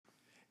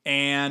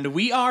And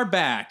we are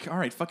back. All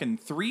right, fucking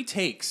 3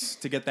 takes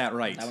to get that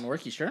right. That one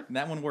work, you sure?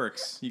 That one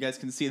works. You guys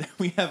can see that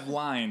we have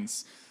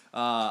lines.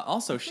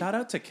 Also, shout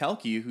out to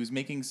Kelky, who's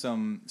making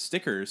some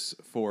stickers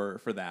for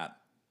that.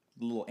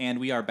 Little "and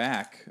we are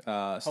back"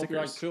 stickers. Hope you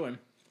like chewing.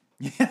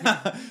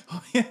 Yeah.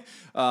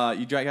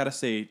 You gotta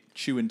say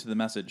chew into the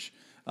message.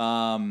 We're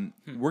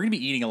gonna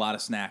be eating a lot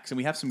of snacks, and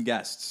we have some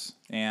guests.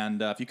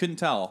 And if you couldn't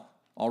tell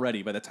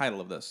already by the title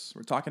of this,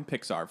 we're talking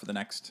Pixar for the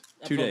next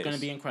 2 days. It's gonna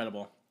be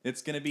incredible.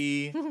 It's gonna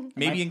be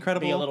maybe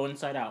incredible. Be a little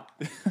inside out.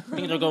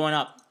 Things are going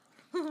up.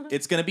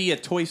 It's gonna be a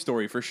Toy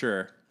Story for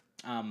sure.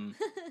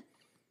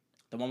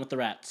 The one with the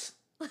rats.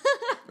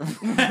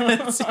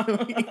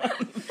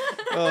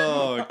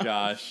 Oh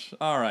gosh!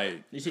 All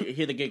right. You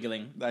hear the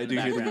giggling. I do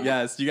hear the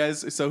yes. You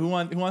guys. So who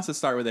wants to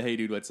start with a "Hey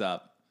dude, what's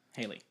up"?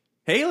 Haley.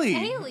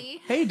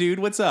 Haley. Hey dude,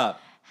 what's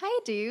up? Hi,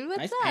 dude. What's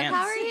Nice up? pants.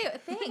 How are you?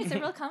 Thanks. They're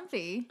real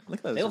comfy. Look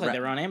at those. They look like they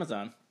were on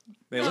Amazon.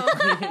 They look.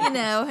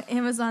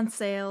 Amazon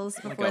sales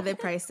before the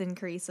price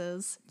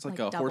increases. It's like a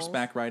doubles.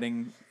 horseback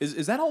riding.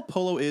 Is that all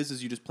polo is?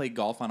 Is you just play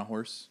golf on a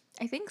horse?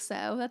 I think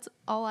so. That's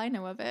all I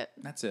know of it.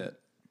 That's it.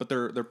 But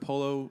they're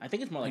polo. I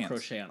think it's more like pants.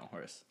 crochet on a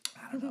horse.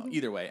 I don't know.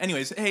 Either way.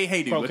 Anyways,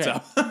 hey dude, what's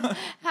up?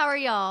 How are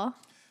y'all?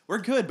 We're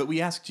good, but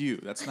we asked you.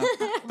 That's not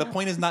the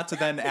point. Is not to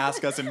then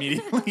ask us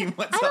immediately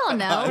what's up. I don't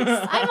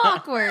know. I'm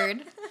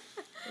awkward.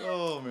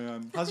 Oh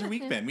man, how's your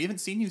week been? We haven't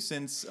seen you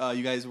since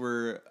you guys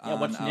were on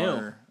what's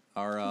new?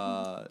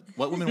 our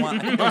What Women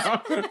Want.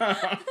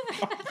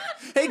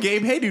 Hey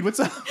Gabe, hey dude,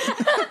 what's up?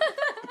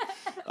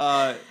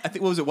 I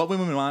think what was it? What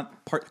Women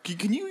Want part.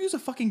 Can you use a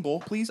fucking bowl,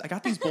 please? I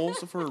got these bowls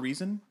for a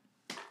reason.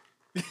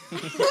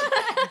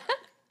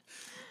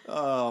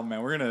 Oh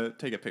man, we're gonna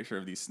take a picture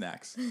of these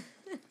snacks.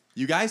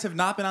 You guys have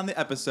not been on the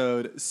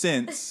episode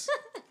since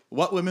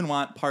What Women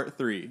Want Part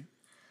 3.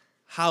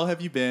 How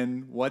have you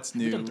been? What's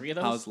new? done 3 of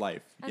those? How's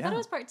life? I thought it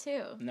was part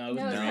 2. No, it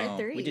was no. part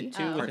 3. We did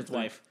 2 with Part his 3.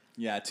 wife.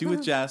 Yeah, 2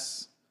 with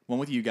Jess, 1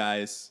 with you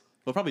guys.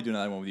 We'll probably do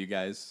another one with you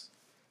guys,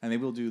 and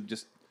maybe we'll do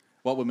just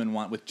What Women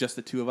Want with just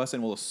the 2 of us,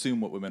 and we'll assume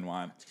what women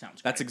want.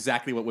 Sounds That's great.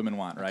 exactly what women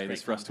want, right? great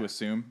Is for us to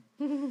content.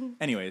 assume.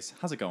 Anyways,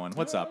 how's it going?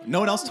 What's up? No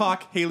one else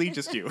talk. Haley,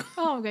 just you.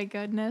 Oh my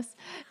goodness.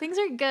 Things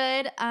are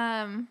good.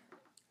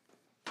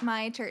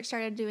 My church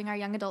started doing our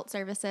young adult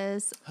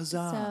services.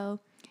 Huzzah. So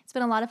it's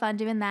been a lot of fun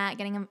doing that,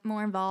 getting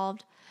more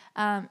involved.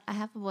 I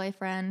have a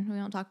boyfriend. We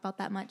don't talk about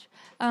that much.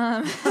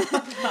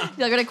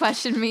 They're going to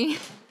question me.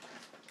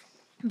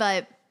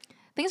 But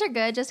things are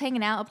good. Just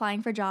hanging out,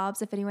 applying for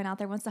jobs. If anyone out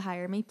there wants to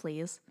hire me,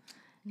 please.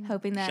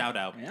 Hoping that. Shout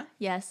out. Yeah.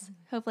 Yes.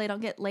 Hopefully I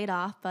don't get laid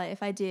off. But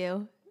if I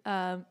do,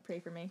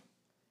 pray for me.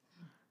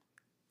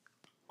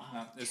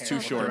 It's too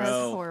short. That's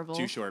Bro. horrible.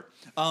 Too short.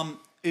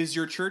 Is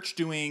your church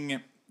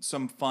doing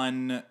some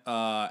fun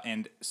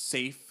and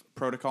safe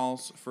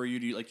protocols for you?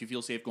 Do you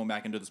feel safe going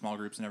back into the small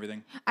groups and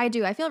everything? I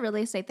do. I feel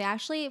really safe. They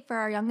actually, for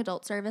our young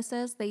adult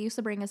services, they used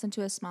to bring us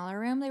into a smaller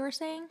room, they were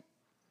saying.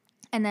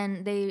 And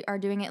then they are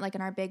doing it like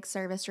in our big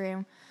service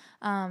room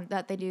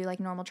that they do like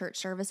normal church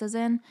services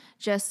in,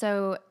 just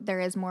so there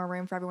is more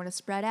room for everyone to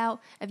spread out.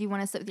 If you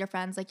want to sit with your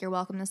friends, like you're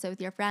welcome to sit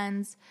with your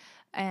friends.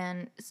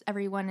 And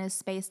everyone is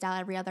spaced out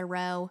every other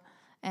row.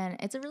 And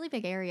it's a really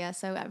big area.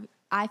 So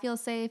I feel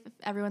safe.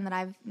 Everyone that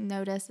I've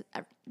noticed,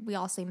 we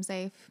all seem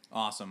safe.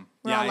 Awesome.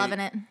 We're all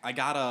loving it. I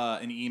got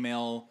an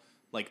email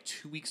like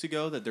 2 weeks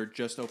ago that they're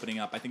just opening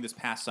up. I think this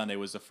past Sunday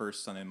was the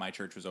first Sunday my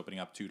church was opening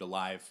up to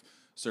live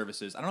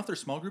services. I don't know if their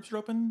small groups are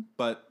open,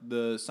 but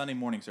the Sunday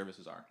morning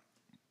services are.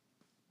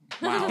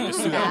 Wow, just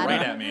threw that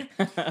right at me.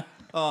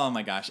 Oh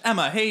my gosh.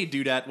 Emma, hey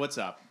dudette, what's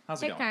up?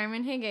 How's it Hey going?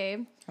 Carmen, hey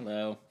Gabe.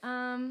 Hello.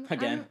 Um,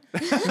 Again.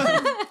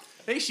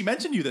 Hey, she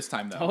mentioned you this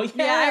time though. Oh, yeah.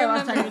 Yeah, I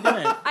last time you were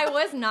doing it. I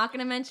was not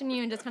gonna mention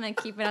you and just kind of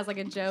keep it as like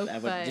a joke, I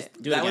would but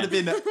just do That it would have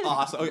again. been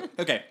awesome.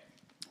 Okay.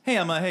 Hey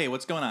Emma, hey,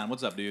 what's going on?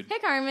 What's up, dude? hey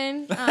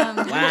Carmen.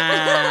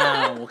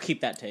 Wow. We'll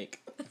keep that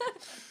take.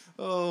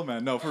 Oh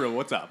man, no, for real.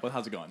 What's up?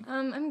 How's it going?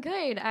 I'm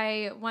good.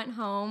 I went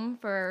home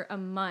for a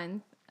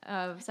month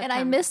of September. And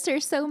I missed her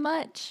so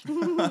much.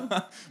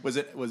 Was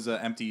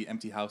a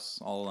empty house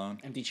all alone?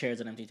 Empty chairs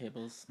and empty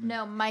tables.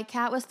 No, my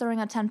cat was throwing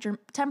a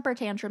temper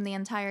tantrum the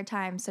entire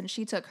time since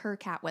she took her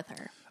cat with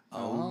her.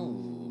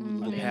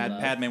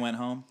 Padme went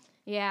home.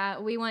 Yeah,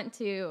 we went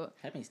to.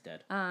 Padme's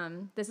dead.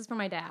 This is for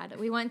my dad.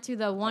 We went to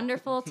the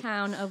wonderful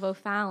town of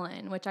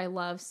O'Fallon, which I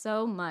love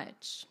so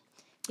much.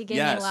 He gave me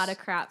Yes. a lot of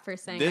crap for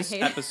saying This I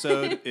hate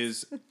episode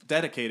is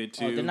dedicated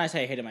to Didn't I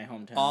say I hated my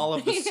hometown? all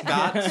of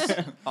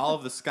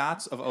the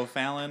Scots of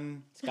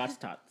O'Fallon, Scott's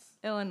Tots.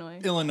 Illinois.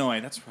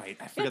 Illinois. That's right.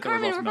 I forget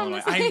Carmen, that was we're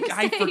also from Illinois. the same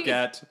I state.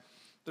 forget.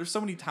 There's so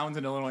many towns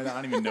in Illinois that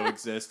I don't even know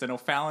exist, and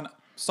O'Fallon.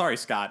 Sorry,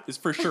 Scott, is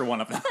for sure one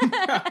of them.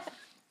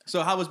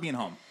 So how was being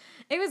home?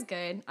 It was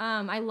good.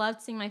 I loved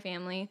seeing my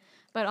family,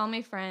 but all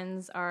my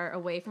friends are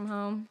away from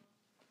home,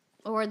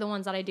 or the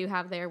ones that I do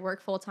have there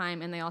work full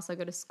time, and they also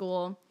go to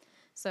school.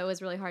 So it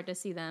was really hard to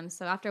see them.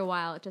 So after a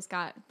while, it just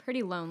got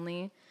pretty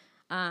lonely.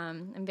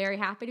 I'm very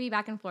happy to be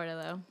back in Florida,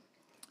 though.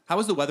 How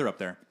was the weather up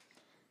there?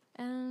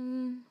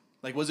 Um,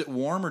 Like, was it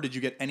warm, or did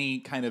you get any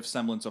kind of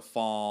semblance of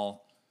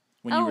fall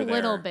when you were there? A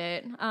little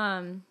bit.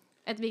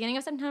 At the beginning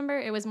of September,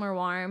 it was more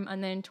warm,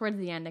 and then towards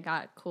the end, it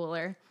got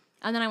cooler.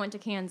 And then I went to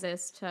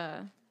Kansas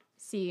to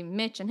see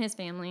Mitch and his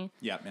family.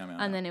 Yeah.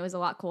 And then it was a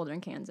lot colder in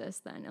Kansas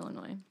than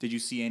Illinois. Did you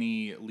see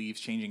any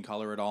leaves changing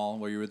color at all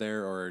while you were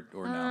there, or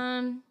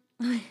no?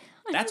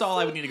 That's all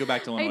I would need to go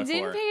back to Illinois I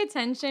didn't for. pay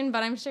attention,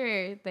 but I'm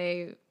sure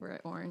they were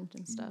orange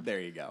and stuff. There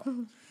you go.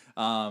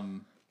 So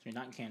you're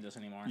not in Kansas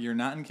anymore. You're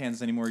not in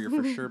Kansas anymore. You're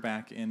for sure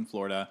back in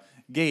Florida.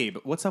 Gabe,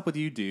 what's up with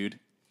you, dude?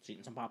 Just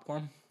eating some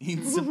popcorn.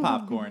 Eating some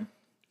popcorn.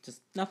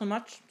 Just nothing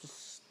much.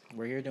 Just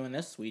we're here doing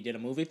this. We did a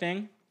movie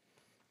thing.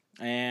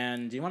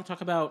 And do you want to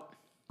talk about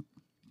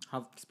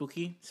how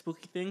spooky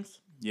things?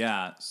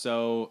 Yeah.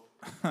 So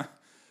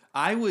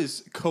I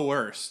was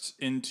coerced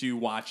into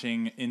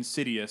watching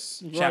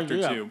Insidious Chapter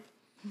idea.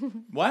 2.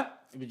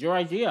 What? It was your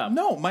idea.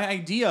 No, my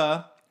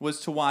idea was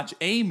to watch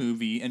a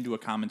movie and do a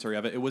commentary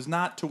of it. It was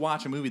not to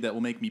watch a movie that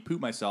will make me poop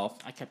myself.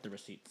 I kept the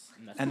receipts.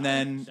 That's And what I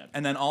then said.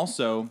 and then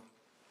also,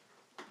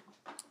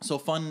 so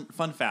fun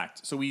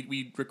fact. So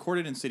we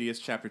recorded Insidious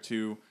Chapter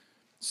 2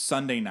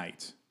 Sunday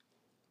night.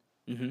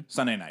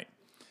 Sunday night.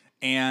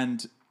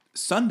 And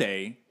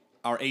Sunday,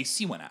 our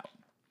AC went out.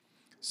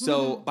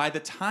 So by the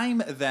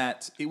time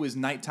that it was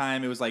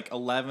nighttime, it was like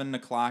 11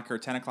 o'clock or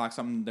 10 o'clock,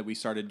 something that we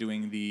started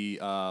doing the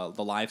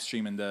live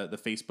stream and the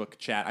Facebook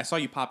chat. I saw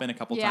you pop in a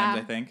couple times,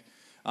 I think.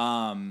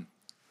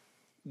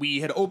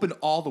 We had opened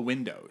all the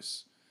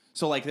windows.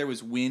 So like there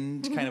was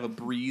wind, kind of a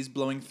breeze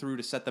blowing through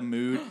to set the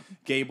mood.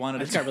 Gabe I wanted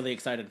just to got really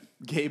excited.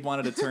 Gabe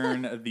wanted to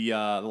turn the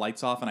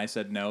lights off, and I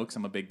said no because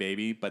I'm a big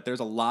baby. But there's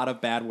a lot of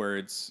bad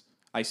words.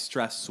 I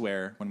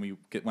swear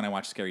when I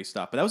watch scary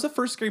stuff. But that was the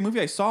first scary movie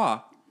I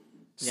saw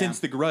since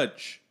The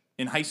Grudge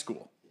in high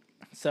school,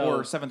 So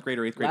or 7th grade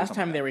or 8th grade. last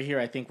time they were here,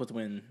 I think, was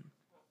when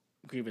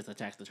Grievous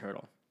attacked the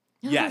turtle.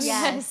 Yes.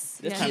 Yes.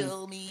 This yes.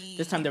 time,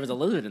 this time there was a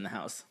lizard in the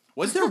house.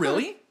 Was there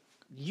really?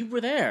 You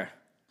were there.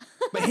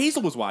 But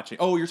Hazel was watching.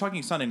 Oh, you're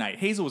talking Sunday night.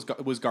 Hazel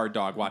was guard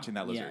dog watching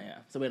that lizard. Yeah.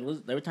 So we had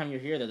every time you're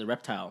here, there's a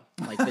reptile.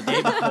 Like the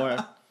day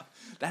before.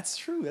 That's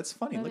true. That's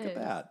funny. That Look at is.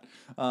 that.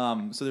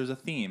 So there's a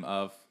theme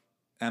of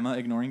Emma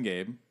ignoring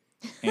Gabe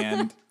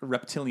and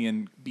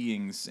reptilian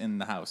beings in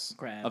the house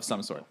Crab of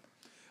some people.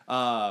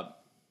 sort.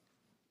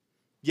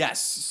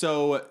 Yes.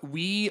 So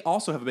we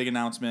also have a big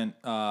announcement.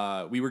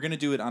 We were going to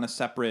do it on a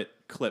separate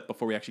clip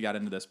before we actually got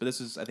into this, but this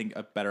is, I think,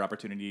 a better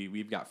opportunity.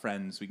 We've got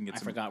friends. We can get I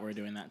some. forgot we were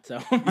doing that. So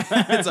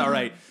It's all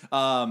right.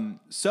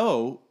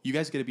 So you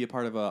guys get to be a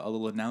part of a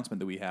little announcement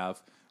that we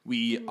have.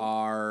 We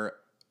are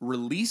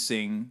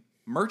releasing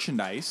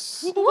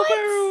merchandise.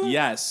 What?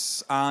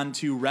 Yes,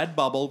 onto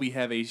Redbubble. We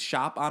have a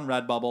shop on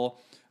Redbubble.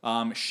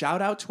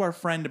 Shout out to our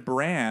friend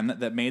Bran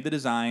that made the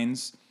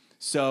designs.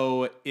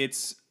 So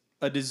it's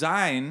a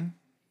design.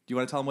 Do you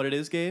want to tell them what it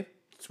is, Gabe?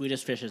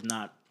 Swedish Fish is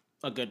not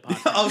a good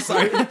podcast. Oh,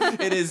 sorry.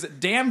 It is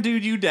Damn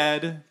Dude You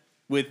Dead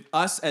with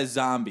us as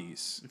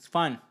zombies. It's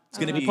fun. It's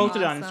gonna we be-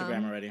 posted it on Awesome.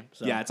 Instagram already.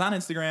 So. Yeah, it's on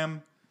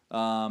Instagram.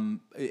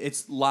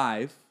 It's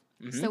live.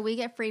 So we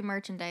get free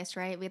merchandise,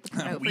 right? We have to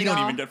promote We free don't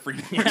doll. even get free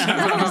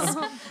merchandise.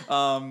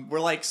 We're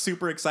like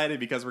super excited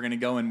because we're gonna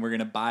go and we're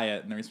gonna buy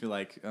it, and they're gonna be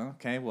like,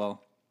 okay,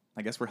 well,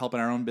 I guess we're helping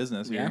our own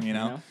business here, Yeah, you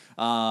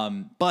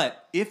know.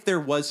 But if there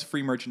was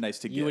free merchandise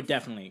to You give, would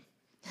definitely.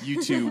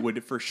 you two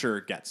would for sure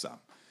get some.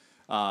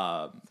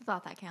 I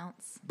thought that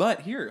counts.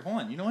 But here, hold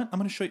on. You know what? I'm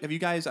gonna show you. Have you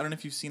guys? I don't know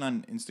if you've seen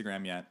on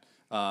Instagram yet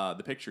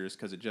the pictures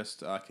because it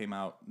just came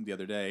out the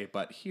other day.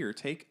 But here,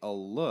 take a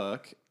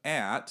look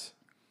at.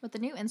 With the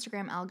new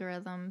Instagram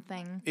algorithm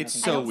thing. It's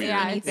I so don't see weird.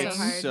 Yeah, it's so it's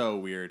hard. so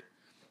weird.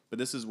 But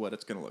this is what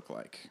it's gonna look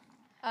like.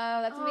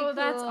 Oh, that's Oh,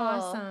 that's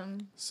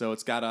awesome. So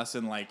it's got us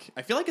in like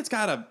I feel like it's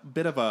got a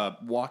bit of a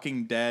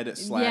Walking Dead /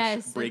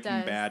 Yes, it Breaking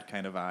does. Bad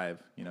kind of vibe.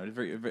 You know,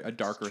 very a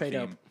darker Straight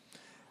theme. up.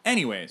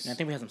 Anyways, And I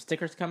think we have some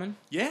stickers coming.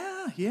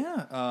 yeah.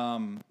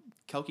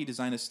 Kelky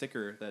designed a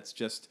sticker that's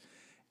just,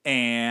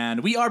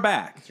 and we are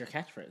back. It's your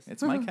catchphrase.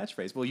 It's my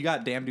catchphrase. Well, you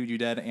got Damn Dude You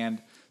Dead and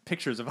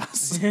pictures of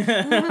us.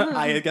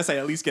 I guess I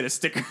at least get a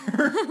sticker.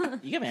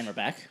 You get Amber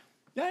back.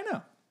 Yeah, I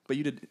know. But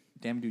you did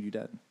Damn Dude You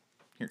Dead.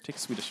 Here, take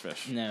Swedish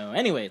Fish. No.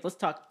 Anyways, let's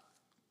talk.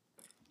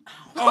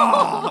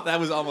 Oh, that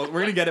was almost.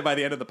 We're gonna get it by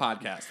the end of the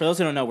podcast. For those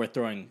who don't know, we're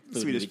throwing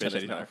food Swedish at Fish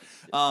each at other's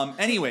each mouth.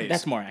 other. Anyways,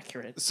 That's more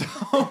accurate. so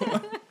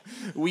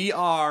we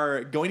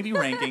are going to be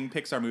ranking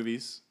Pixar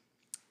movies,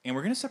 and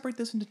we're gonna separate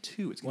this into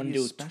two. It's Want gonna to be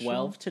do a special.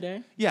 12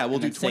 today? Yeah, we'll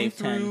And do then 20 save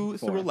 10 through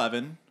for-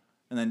 11,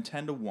 and then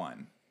 10 to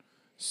 1.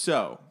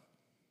 So,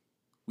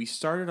 we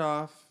started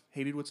off,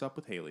 hey dude, what's up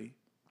with Haley?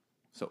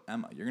 So,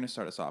 Emma, you're going to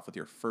start us off with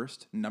your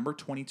first number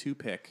 22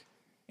 pick,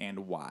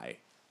 and why?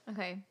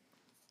 Okay.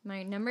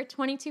 My number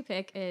 22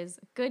 pick is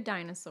Good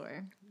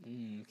Dinosaur.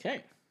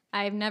 Okay.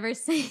 I've never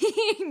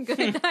seen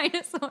Good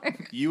Dinosaur.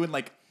 You and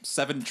like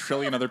 7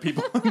 trillion other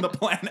people on the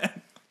planet.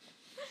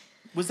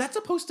 Was that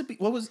supposed to be,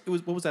 what was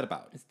that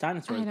about? It's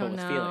dinosaurs, I but don't with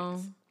know.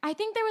 feelings. I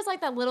think there was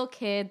like that little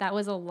kid that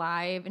was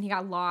alive and he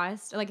got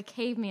lost, or like a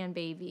caveman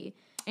baby,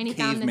 and he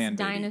found Caveman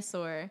this baby.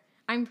 dinosaur.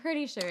 I'm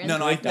pretty sure. And No,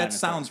 Great that dinosaur.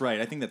 sounds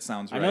right. I think that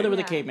sounds I right. know there was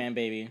a Yeah. caveman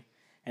baby,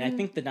 and I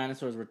think the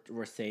dinosaurs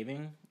were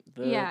saving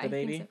the yeah, I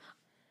baby. think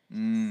so.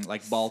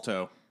 Like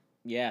Balto.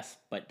 Yes,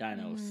 but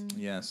dinos.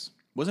 Yes.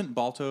 Wasn't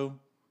Balto...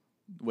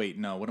 Wait,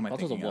 no. What am I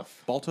Balto's thinking a of?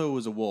 wolf. Balto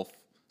was a wolf.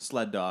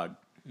 Sled dog.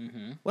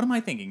 Mm-hmm. What am I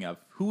thinking of?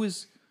 Who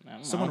is... I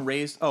don't Someone know.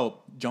 raised... Oh,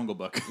 Jungle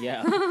Book.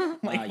 Yeah.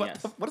 Like,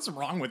 Yes. what is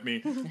wrong with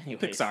me? Anyways.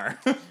 Pixar.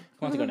 Who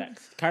wants to go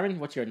next? Carmen,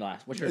 what's your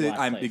last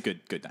I'm a place?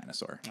 good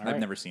dinosaur. All I've right.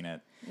 never seen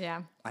it.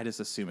 Yeah. I just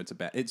assume it's a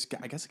bad...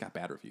 I guess it got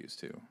bad reviews,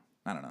 too.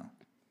 I don't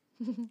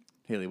know.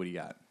 Haley, what do you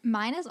got?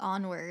 Mine is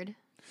Onward.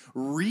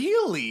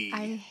 Really?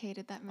 I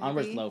hated that movie.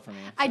 Onward's low for me.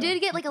 I so-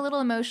 did get like a little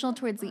emotional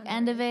towards the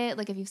end of it.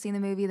 Like if you've seen the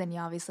movie, then you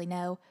obviously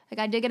know. Like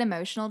I did get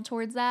emotional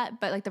towards that,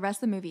 but like the rest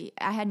of the movie,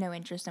 I had no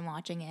interest in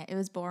watching it. It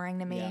was boring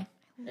to me. Yeah.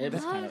 It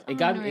was kind of. It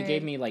gave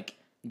Onward. me like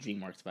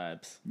DreamWorks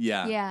vibes.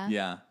 Yeah. Yeah.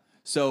 Yeah.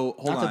 So,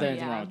 hold Not that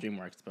there's on. anything Yeah.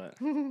 wrong with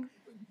DreamWorks,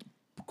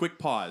 but Quick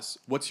pause.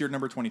 What's your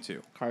number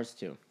 22? Cars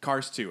 2.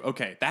 Cars 2.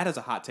 Okay, that is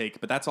a hot take,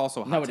 but that's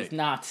also a hot No, it take. is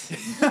not.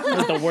 It's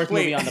the worst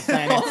movie on the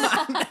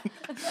planet.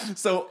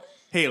 So,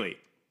 Haley,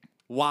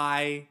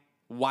 why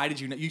did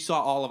you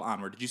saw all of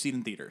Onward? Did you see it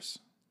in theaters?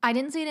 I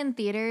didn't see it in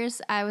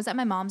theaters. I was at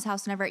my mom's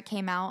house whenever it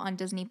came out on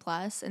Disney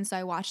Plus, and so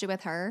I watched it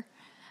with her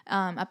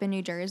up in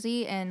New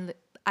Jersey, and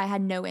I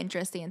had no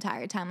interest the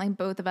entire time. Like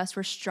both of us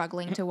were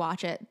struggling to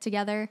watch it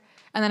together,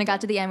 and then it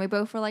got to the end. We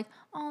both were like,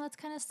 "Oh, that's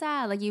kind of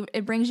sad." Like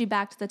it brings you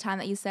back to the time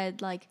that you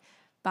said like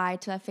bye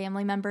to a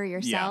family member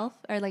yourself,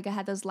 or like I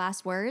had those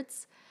last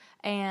words,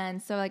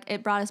 and so like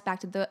it brought us back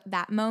to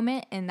that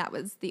moment, and that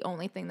was the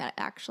only thing that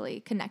actually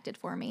connected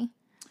for me.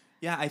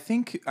 Yeah, I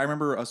think I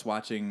remember us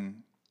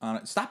watching.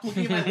 Stop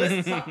looking at my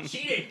list. Stop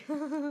cheating.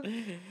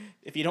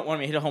 If you don't want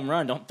me to hit a home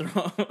run, don't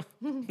throw.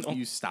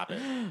 You stop it.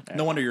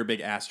 No wonder you're a big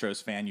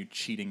Astros fan. You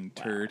cheating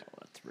turd. Wow,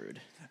 that's rude.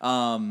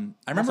 I I'm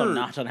remember also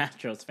not an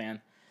Astros fan.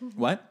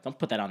 what? Don't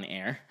put that on the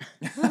air.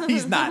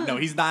 He's not. No,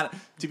 he's not.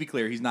 To be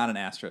clear, he's not an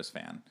Astros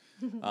fan.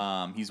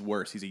 He's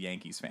worse. He's a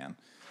Yankees fan.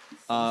 Say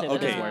that is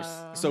Okay, worse.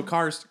 so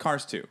Cars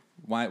 2.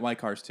 Why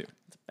Cars 2?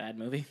 It's a bad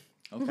movie.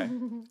 Okay.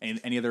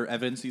 Any other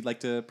evidence you'd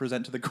like to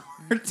present to the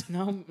court?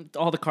 No,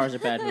 all the Cars are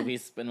bad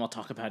movies, and we'll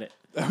talk about it.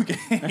 Okay.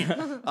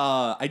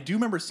 I do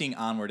remember seeing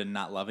Onward and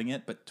not loving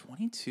it, but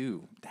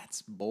 22,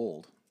 that's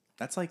bold.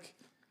 That's like,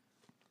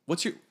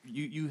 what's your,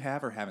 you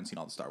have or haven't seen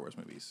all the Star Wars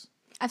movies?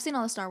 I've seen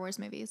all the Star Wars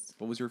movies.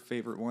 What was your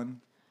favorite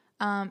one?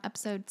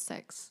 Episode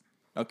 6.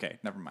 Okay,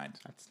 never mind.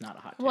 That's not a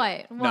hot take.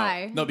 What?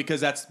 Why? No, because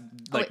that's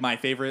like wait. my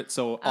favorite,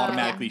 so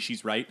automatically yeah.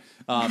 she's right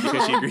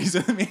because she agrees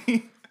with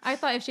me. I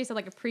thought if she said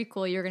like a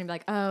prequel, you were gonna be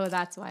like, oh,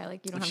 that's why.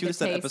 Like you don't If have she good would have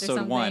said taste or episode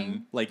something.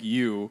 1, like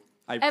you.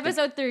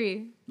 Episode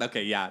 3.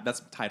 Okay, yeah,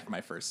 that's tied for my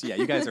first. Yeah,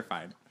 you guys are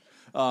fine.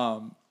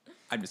 I'm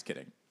just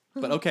kidding.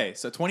 But okay,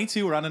 so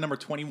 22, we're on to number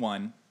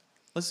 21.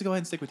 Let's just go ahead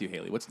and stick with you,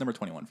 Haley. What's number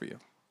 21 for you?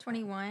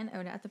 21.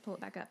 Oh, no, I have to pull it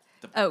back up.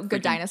 The Oh,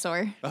 Good freaking-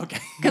 Dinosaur. Okay.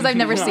 Because I've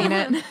never seen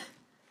it.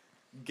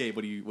 Gabe,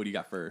 what do you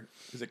got for?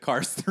 Is it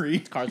Cars 3?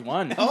 Cars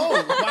 1.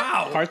 Oh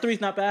wow! Cars 3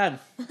 is not bad.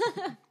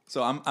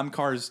 So I'm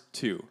Cars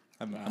 2.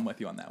 I'm with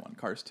you on that one.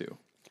 Cars 2.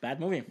 It's a bad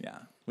movie. Yeah.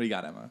 What do you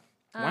got, Emma?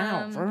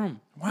 Wow,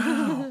 vroom.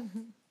 Wow.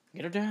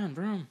 Get her down,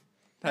 vroom.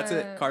 That's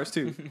it. Cars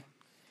 2.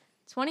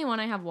 21,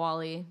 I have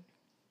Wally.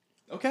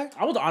 Okay.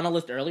 I was on a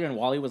list earlier, and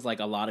Wally was like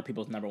a lot of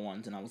people's number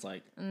ones, and I was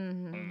like,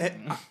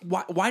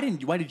 Why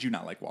did you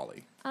not like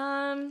Wally?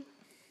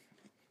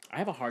 I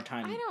have a hard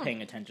time I don't-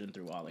 paying attention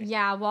through Wally.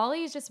 Yeah,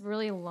 Wally is just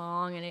really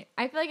long, and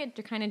I feel like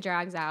it kind of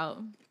drags out.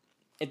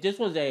 If this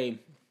was a,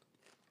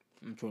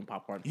 I'm chewing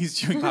popcorn. He's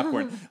chewing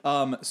popcorn.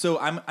 So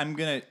I'm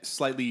gonna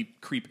slightly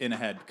creep in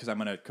ahead because I'm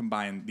gonna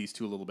combine these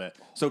two a little bit.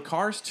 So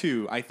Cars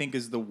 2, I think,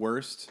 is the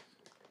worst.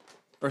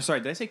 Or sorry,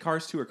 did I say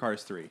Cars 2 or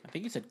Cars 3? I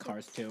think you said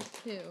Cars 2.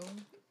 2.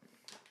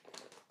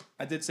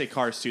 I did say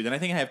Cars 2. Then I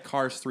think I have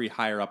Cars 3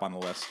 higher up on the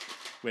list,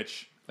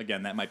 which,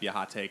 again, that might be a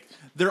hot take.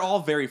 They're all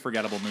very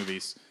forgettable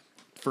movies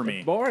for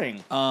me.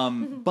 Boring.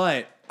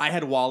 But I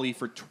had Wall-E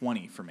for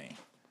 20 for me.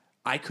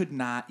 I could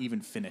not even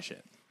finish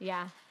it.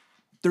 Yeah.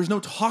 There's no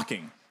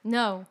talking.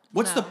 No.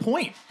 What's no. the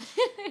point?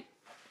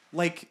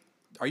 Like,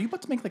 are you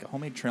about to make like a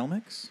homemade trail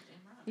mix?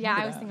 Yeah,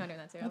 I was that. thinking about doing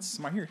that too. That's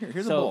smart.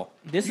 Here's a So bowl.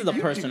 this is a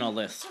personal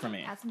list for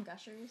me. Add some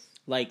gushers.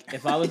 Like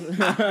if I was,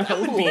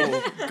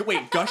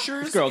 Wait,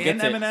 Gushers girl and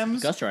gets it.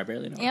 M&Ms? Gusher, I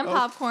barely know. And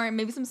popcorn,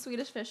 maybe some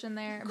Swedish fish in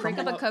there. Break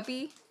up Crumble a up.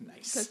 cookie.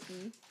 Nice. Cookie.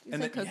 You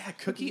And said then, yeah,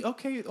 cookie.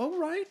 Okay, all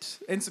right.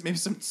 And maybe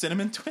some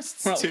cinnamon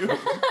twists Well, too.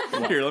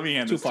 Here, let me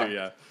hand too this far.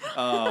 to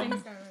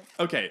you.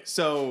 Okay,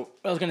 so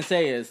What I was gonna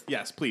say is,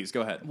 yes, please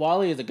go ahead.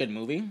 Wall-E is a good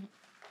movie.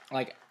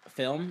 Like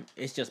film,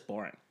 it's just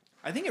boring.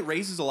 I think it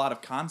raises a lot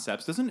of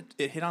concepts. Doesn't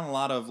it hit on a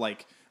lot of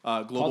like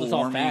global us all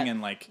warming fat.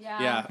 and like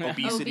Yeah.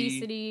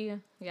 obesity,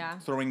 Yeah.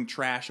 throwing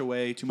trash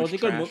away, too So much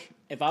it's a good trash.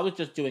 If I was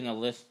just doing a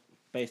list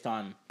based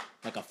on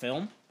like a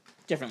film,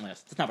 different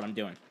list. That's not what I'm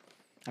doing.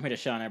 I'm here to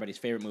show on everybody's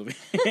favorite movie.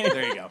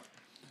 There you go.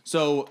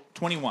 So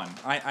 21.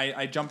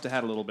 I jumped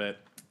ahead a little bit.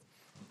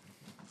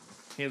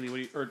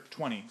 Haley, or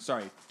 20?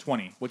 Sorry,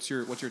 20. What's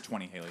your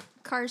 20, Haley?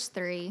 Cars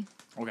 3.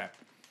 Okay.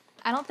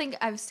 I don't think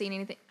I've seen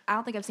anything. I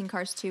don't think I've seen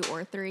Cars 2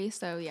 or 3,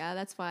 so yeah,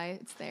 that's why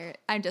it's there.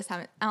 I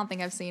don't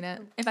think I've seen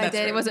it. If I That's did,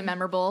 fair. it wasn't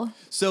memorable.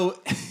 So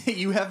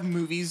you have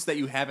movies that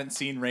you haven't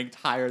seen ranked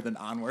higher than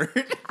Onward.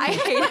 I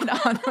hated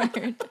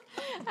Onward.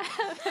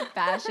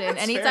 Fashion.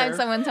 Anytime fair.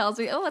 someone tells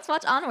me, "Oh, let's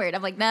watch Onward,"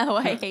 I'm like, "No,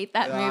 I hate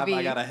that movie."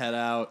 I gotta head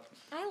out.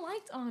 I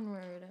liked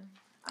Onward.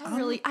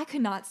 I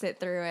could not sit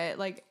through it.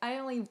 Like, I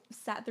only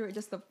sat through it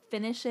just to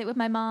finish it with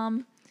my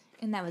mom,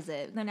 and that was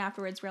it. Then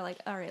afterwards, we're like,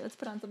 "All right, let's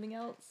put on something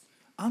else."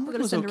 Onward go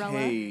to was Cinderella.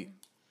 okay.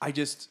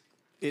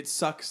 It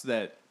sucks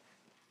that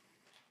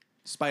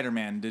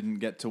Spider-Man didn't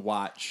get to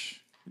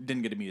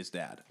meet his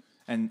dad,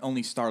 and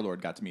only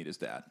Star-Lord got to meet his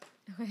dad.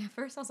 Okay, at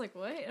first I was like,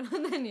 what?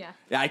 And then, yeah.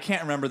 Yeah, I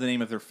can't remember the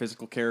name of their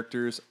physical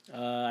characters.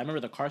 I remember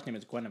the car's name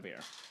is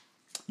Guinevere.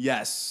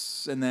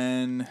 Yes, and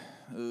then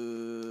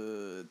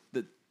the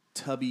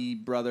tubby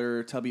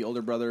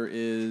older brother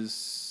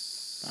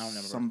is I don't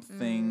remember.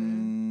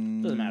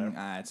 something. Doesn't matter.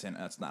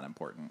 That's not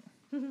important.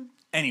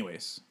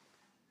 Anyways,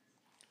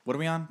 what are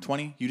we on?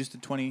 20? You just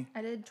did 20.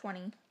 I did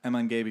 20. Emma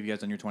and Gabe, have you guys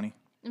done your 20?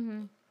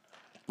 Mm-hmm.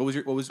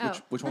 Which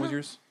one was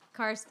yours?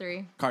 Cars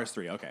 3. Cars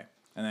 3. Okay,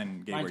 and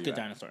then Gabe, Mine's where you Good at?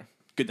 Dinosaur.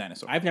 Good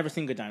Dinosaur. I've never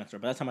seen Good Dinosaur,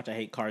 but that's how much I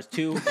hate Cars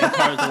 2 and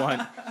Cars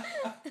 1.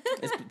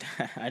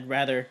 I'd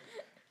rather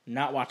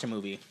not watch a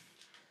movie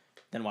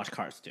than watch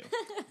Cars 2.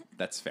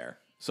 That's fair.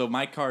 So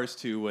my Cars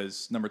 2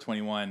 was number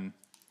 21.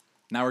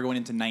 Now we're going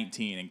into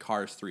 19, and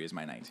Cars 3 is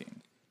my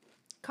 19.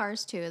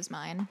 Cars 2 is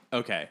mine.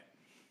 Okay,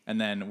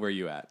 and then where are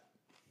you at?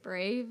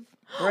 Brave.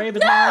 Brave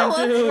is mine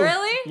too.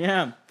 Really?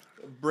 Yeah.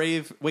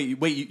 Brave. Wait.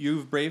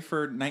 You've Brave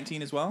for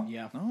 19 as well?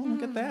 Yeah. Oh,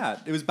 look at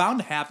that. It was bound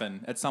to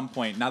happen at some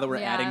point. Now that we're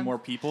Yeah. adding more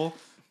people,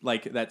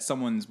 like that,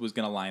 someone's was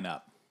gonna line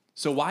up.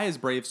 So why is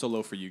Brave so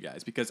low for you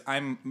guys? Because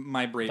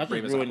my Brave That's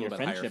is a ruin little your bit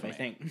higher friendship, for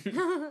me. I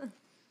think.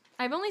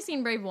 I've only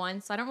seen Brave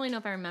once, so I don't really know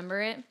if I remember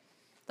it.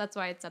 That's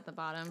why it's at the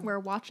bottom. We're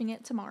watching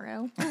it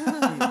tomorrow.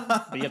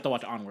 But you have to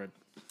watch Onward.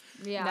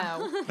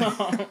 Yeah.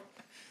 No.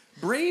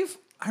 Brave.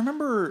 I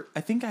remember.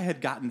 I think I had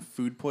gotten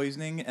food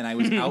poisoning, and I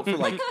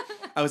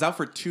was out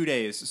for 2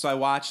 days. So I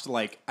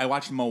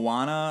watched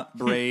Moana,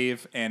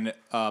 Brave, and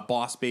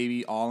Boss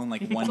Baby all in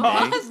like one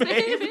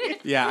day.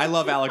 Yeah, I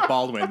love Alec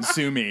Baldwin.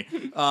 Sue me.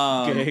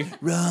 Okay.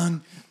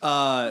 Wrong.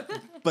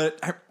 But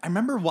I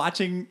remember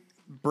watching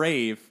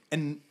Brave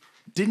and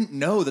didn't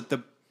know that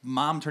the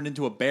mom turned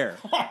into a bear.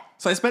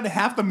 So I spent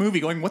half the movie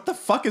going, "What the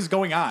fuck is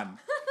going on?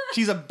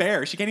 She's a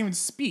bear. She can't even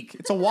speak.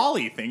 It's a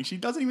Wall-E thing. She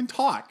doesn't even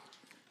talk."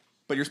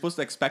 But you're supposed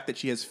to expect that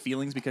she has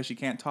feelings because she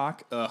can't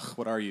talk? Ugh,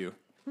 what are you?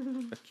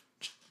 A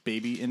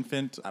baby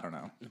infant? I don't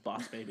know.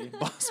 Boss Baby.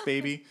 Boss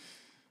baby.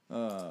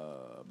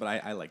 But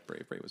I like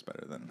Brave. Brave was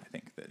better than I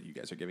think that you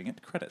guys are giving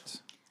it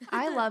credit.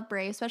 I love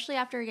Brave, especially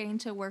after getting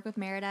to work with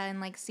Merida and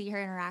like see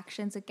her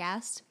interactions as a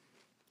guest.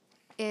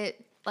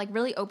 It like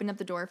really opened up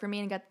the door for me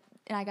and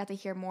I got to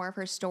hear more of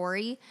her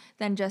story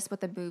than just what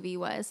the movie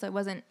was. So it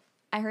wasn't.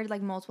 I heard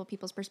like multiple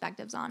people's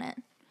perspectives on it.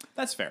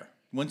 That's fair.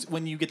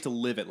 When you get to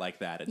live it like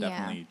that, it Yeah.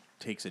 definitely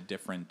takes a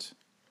different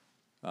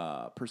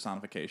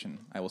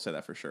personification. I will say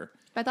that for sure.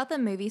 But I thought the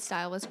movie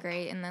style was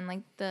great, and then like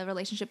the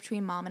relationship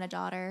between mom and a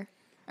daughter.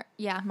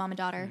 Mom and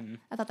daughter. Mm-hmm.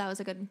 I thought that was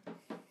a good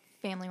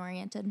family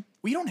oriented.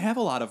 We don't have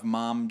a lot of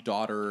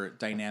mom-daughter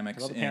dynamics.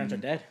 Well, the parents are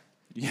dead.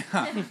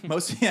 Yeah,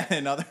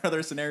 in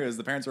other scenarios,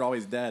 the parents are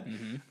always dead.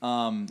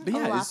 But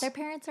yeah, Olaf, their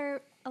parents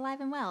are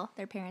alive and well.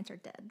 Their parents are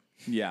dead.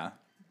 yeah.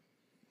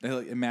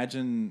 Like,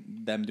 imagine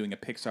them doing a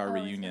Pixar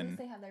reunion.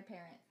 They have their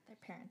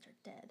parents are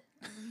dead.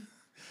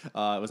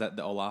 Was that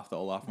the Olaf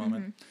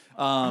moment?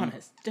 Mom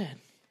is dead.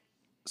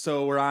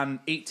 So we're on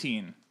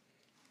 18,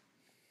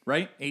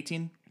 right?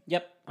 18.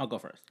 Yep, I'll go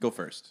first. Go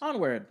first.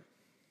 Onward.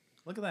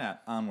 Look at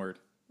that. Onward.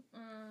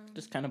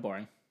 Just kind of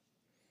boring.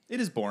 It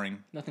is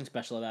boring. Nothing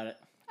special about it.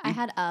 I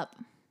had Up.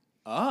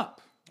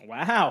 Up.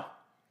 Wow.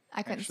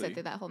 I couldn't Actually- sit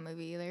through that whole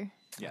movie either.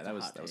 Yeah, that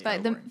was But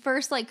kinda the boring.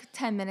 first like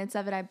 10 minutes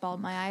of it, I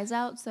bawled my eyes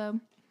out. So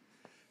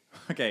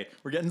Okay,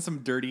 we're getting some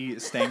dirty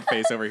stank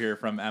face over here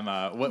from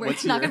Emma. we're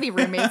What's not your... gonna be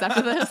roommates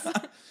after this.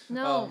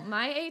 No,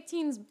 my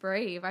 18's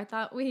Brave. I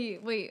thought wait,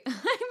 I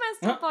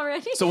messed up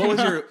already. So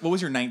what was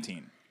your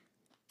 19?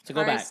 So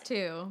go Cars back.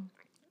 2.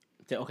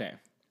 Okay.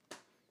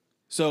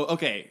 So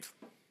okay,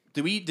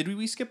 did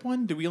we skip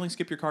one? Did we only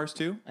skip your Cars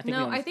too? I think we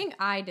No, only- I think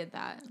I did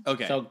that.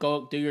 Okay, So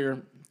go do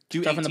your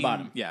do stuff 18, in the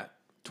bottom. Yeah,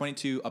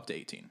 22 up to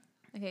 18.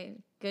 Okay,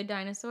 Good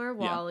Dinosaur,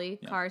 Wall-E,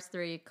 yeah. Cars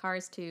 3,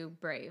 Cars 2,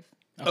 Brave.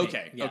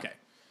 Okay. yeah.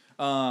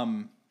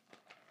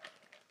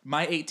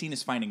 My 18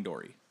 is Finding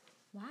Dory.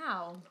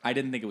 Wow. I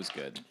didn't think it was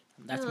good.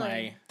 That's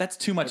my. That's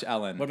too much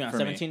Ellen. What are we on? for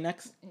me. 17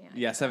 next?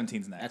 Yeah,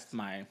 17's next. That's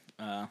my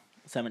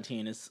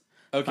 17 is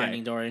Okay.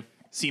 Finding Dory.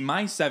 See,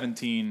 my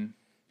 17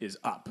 is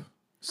Up.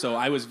 So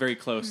I was very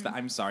close.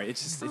 I'm sorry.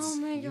 It's Oh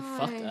my You gosh.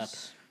 fucked up.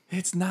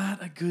 it's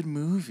not a good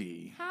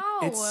movie. How?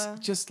 It's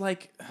just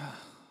like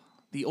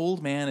the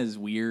old man is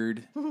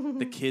weird.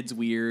 The kid's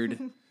weird.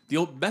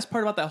 The best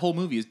part about that whole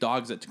movie is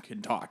dogs that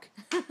can talk.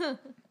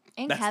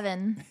 And That's-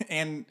 Kevin,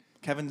 And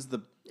Kevin's the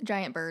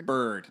giant bird.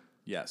 bird.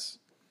 Yes.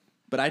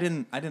 But I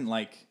didn't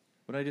like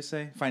What did I just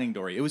say? Finding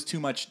Dory. It was too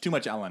much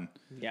Ellen.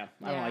 Yeah,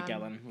 I don't like Yeah.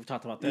 Ellen. We've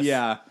talked about this.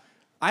 Yeah.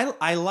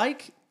 I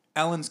like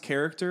Ellen's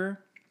character,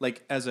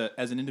 like as an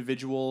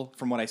individual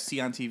from what I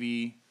see on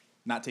TV,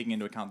 not taking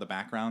into account the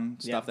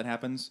background stuff that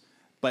happens.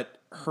 But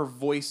her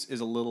voice is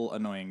a little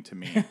annoying to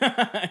me.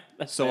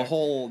 So fair. a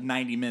whole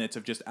 90 minutes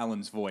of just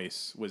Ellen's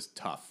voice was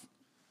tough.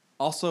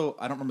 Also,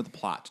 I don't remember the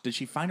plot. Did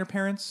she find her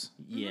parents?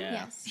 Yeah.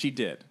 Yes. She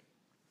did.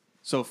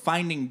 So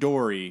Finding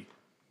Dory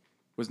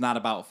was not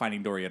about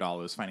Finding Dory at all.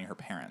 It was finding her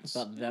parents.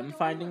 About them Dory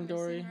finding went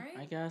Dory, missing, right?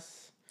 I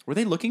guess. Were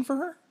they looking for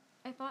her?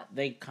 I thought.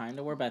 They kind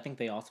of were, but I think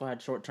they also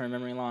had short-term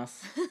memory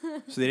loss.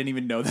 So they didn't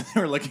even know that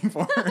they were looking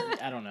for her?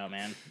 I don't know,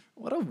 man.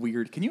 What a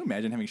weird... Can you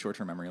imagine having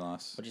short-term memory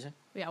loss? What'd you say?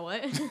 Yeah,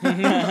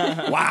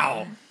 what?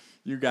 Wow.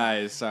 You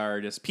guys are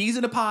just peas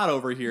in a pod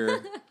over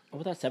here. What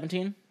was that,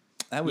 17?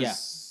 That was... Yeah.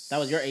 That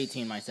was your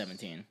 18, my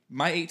 17.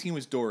 My 18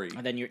 was Dory.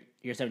 And then your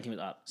 17 was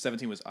up.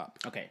 17 was up.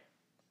 Okay.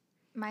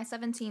 My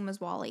 17 was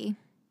Wally.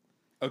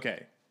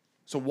 Okay.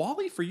 So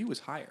Wally for you was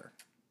higher.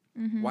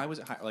 Why was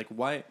it higher? Like,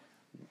 why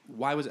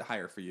was it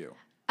higher for you?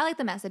 I like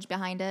the message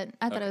behind it.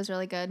 I thought Okay. it was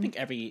really good.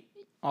 I think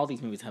all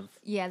these movies have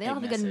Yeah, they all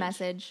have a good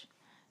message.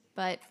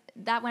 But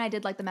that one I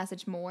did like the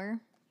message more.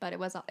 But it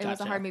was a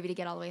Gotcha. hard movie to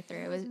get all the way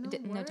through. It was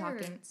no no talking.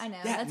 words. I know.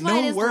 Yeah, That's no why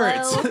it is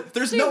words. low.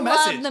 There's She no loved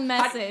message. the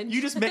message.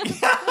 You just make...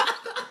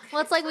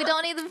 Well, it's like we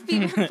don't need to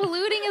be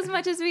polluting as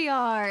much as we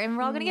are, and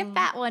we're all gonna get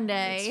fat one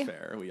It's day.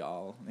 fair. We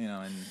all,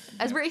 and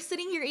As we're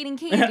sitting here eating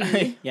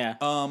candy. Yeah.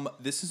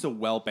 this is a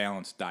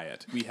well-balanced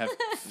diet. We have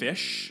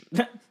fish.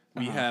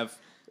 We have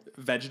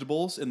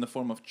vegetables in the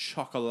form of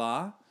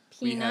chocolat.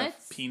 We have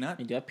Peanuts. peanut.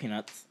 We do have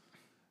peanuts.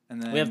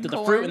 And then We have the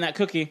Corn. fruit in that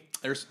cookie.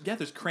 there's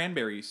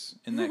cranberries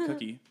in that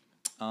cookie.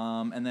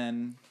 And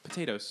then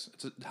potatoes.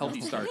 It's a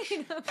healthy starch.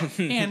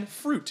 And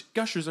fruit.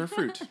 Gushers are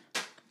fruit.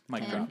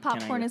 Mic drop. And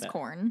popcorn get is that?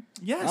 corn.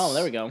 Yes. Oh,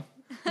 there we go.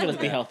 Let us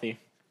be healthy.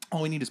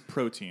 All we need is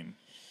protein.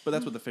 But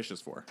that's what the fish is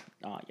for.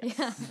 Oh, yes.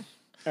 Yeah.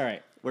 All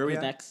right. Where are we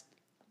Who's at? next?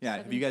 Yeah.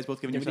 Have you guys both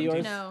given your Give me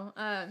 17? yours.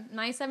 No,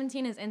 my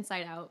 17 is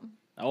Inside Out.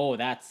 Oh,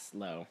 that's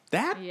low.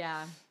 That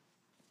Yeah.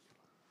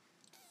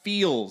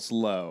 feels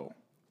low.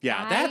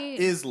 Yeah, that I-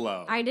 is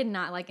low. I did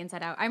not like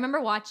Inside Out. I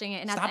remember watching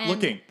it and Stop at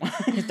the end,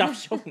 looking. Stop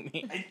showing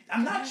me.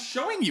 I'm not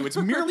showing you. It's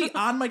merely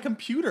on my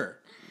computer.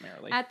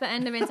 Merrily. At the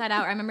end of Inside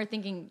Out, I remember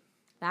thinking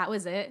that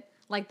was it.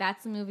 Like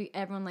that's the movie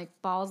everyone like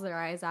bawls their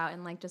eyes out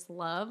and like just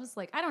loves.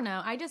 Like I don't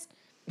know. I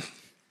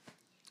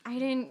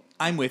didn't.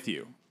 I'm with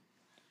you.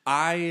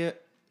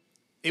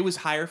 It was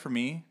higher for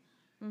me.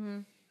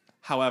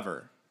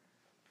 However,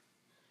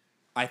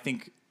 I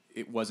think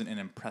it wasn't an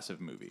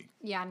impressive movie.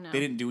 Yeah, no. They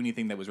didn't do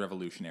anything that was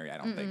revolutionary, I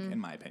don't think, in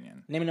my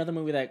opinion. Name another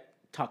movie that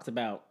talks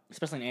about,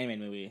 especially an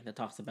animated movie, that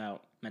talks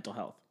about mental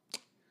health.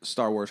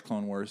 Star Wars,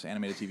 Clone Wars,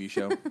 animated TV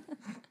show.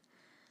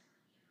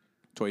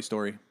 Toy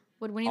Story.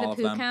 Would Winnie all the of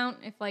Pooh them. count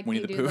if like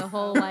Winnie you the do Pooh. the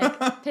whole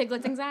like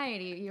Piglet's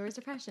anxiety, yours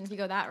depression? If you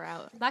go that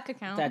route, that could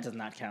count. That does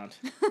not count.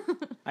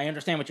 I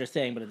understand what you're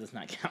saying, but it does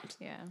not count.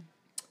 Yeah.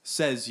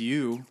 Says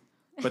you.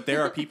 But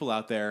there are people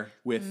out there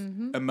with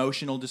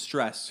emotional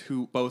distress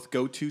who both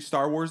go to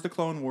Star Wars, the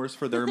Clone Wars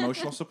for their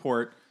emotional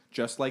support,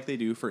 just like they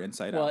do for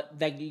Inside Well, Out.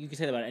 that you can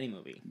say that about any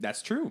movie.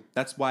 That's true.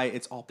 That's why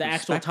it's all The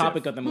actual perspective.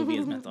 topic of the movie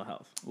is mental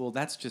health. Well,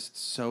 that's just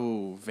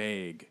so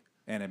vague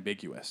and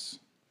ambiguous.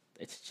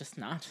 It's just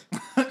not.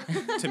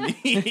 To me,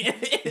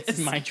 it It's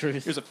is. my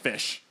truth. Here's a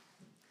fish.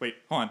 Wait,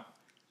 hold on.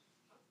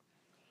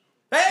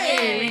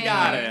 Hey, we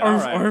got it. All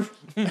right.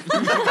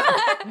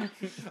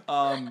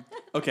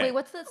 Okay. Wait,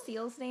 what's the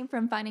seal's name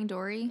from Finding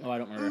Dory? Oh, I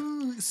don't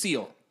remember.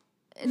 Seal.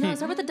 No,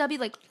 start with the W,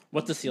 like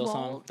What's the Seal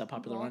song? Walt- That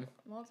popular one?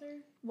 Walter?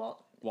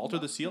 Walt. Walter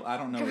the Seal? I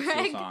don't know the Seal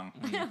Greg? song.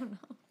 I don't know.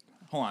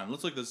 Hold on,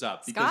 let's look this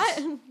up. Scott?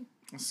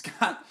 Because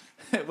Scott.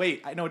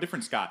 Wait, I know a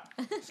different Scott.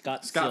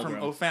 Scott Scott from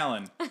Pilgrim.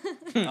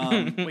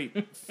 O'Fallon.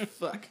 Wait,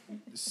 fuck.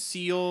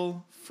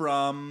 Seal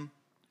from.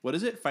 What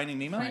is it? Finding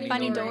Nemo?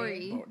 Finding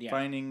Dory. Dory. Oh, yeah.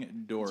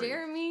 Finding Dory.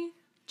 Jeremy?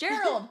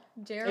 Gerald.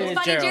 Gerald? It's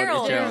Finding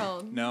Gerald. Gerald. It's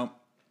Gerald. No,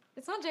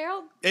 It's not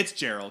Gerald? it's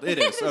Gerald. It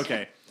is.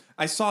 Okay.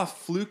 I saw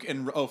Fluke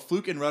and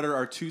Rudder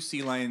are two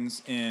sea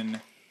lions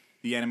in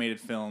the animated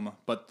film,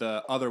 but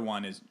the other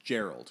one is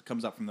Gerald.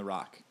 Comes up from the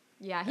rock.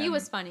 Yeah, he And-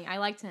 was funny. I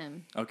liked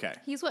him. Okay.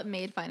 He's what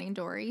made Finding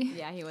Dory.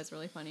 Yeah, he was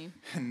really funny.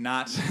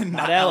 Not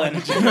Ellen.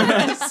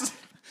 DeGeneres.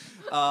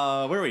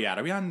 Where are we at?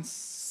 Are we on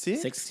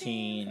 6?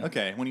 16.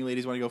 Okay. One of you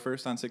ladies want to go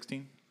first on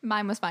 16?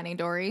 Mine was Finding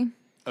Dory.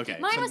 Okay.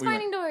 Mine so was we went-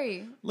 Finding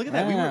Dory. Look at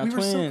that. Ah, We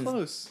were so twins.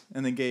 close.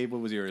 And then Gabe,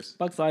 what was yours?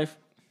 Bugs Life.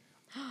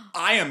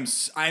 I'm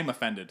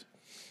offended.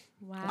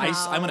 Wow.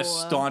 I'm going to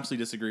staunchly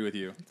disagree with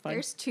you. Fine.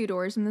 There's 2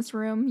 doors in this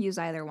room. Use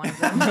either one of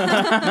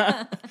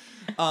them.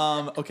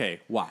 Okay.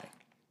 Why?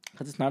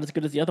 Because it's not as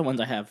good as the other ones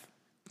I have,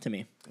 to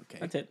me. Okay.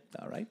 That's it.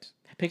 All right.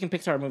 Picking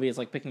Pixar movie is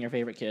like picking your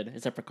favorite kid,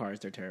 except for Cars.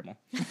 They're terrible.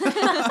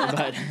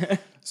 But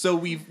So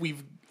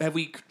have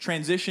we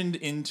transitioned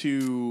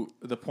into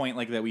the point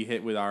like that we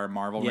hit with our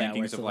Marvel yeah,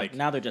 where rankings it's of like, like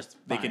now they're just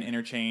they fine. can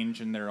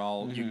interchange and they're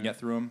all you can get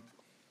through them.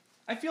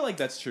 I feel like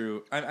that's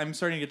true. I'm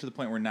starting to get to the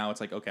point where now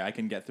it's like okay, I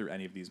can get through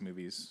any of these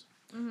movies.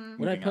 What did I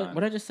Moving put? on.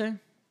 What did I just say?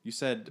 You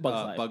said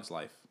Bug's Life. Bug's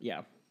Life.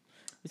 Yeah.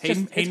 It's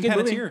Hayden it's a good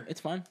movie. Panettiere.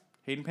 It's fun.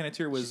 Hayden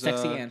Panettiere was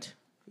Sexy ant.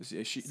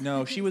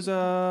 she was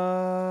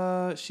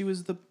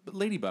the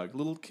ladybug,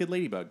 little kid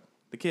ladybug,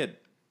 the kid,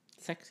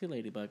 Sexy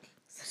ladybug.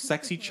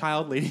 sexy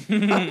child lady. Oh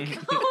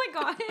my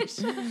gosh.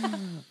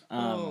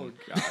 Oh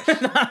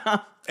gosh!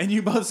 And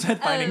you both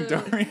said Finding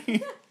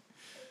Dory.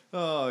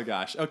 Oh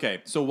gosh.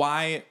 Okay, so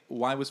why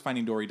was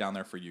Finding Dory down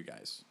there for you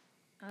guys?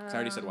 'Cause I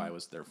already said why it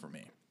was there for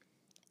me.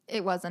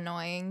 It was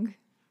annoying,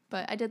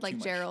 but I did like Too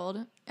much.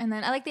 Gerald. And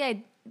then I like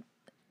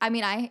I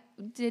mean, I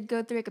did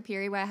go through like a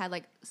period where I had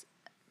like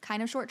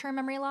kind of short-term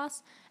memory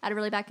loss. I had a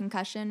really bad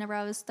concussion whenever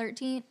I was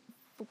 15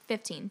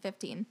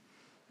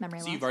 memory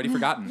loss. So you've already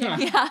forgotten.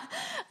 Yeah.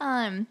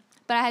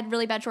 But I had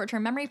really bad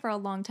short-term memory for a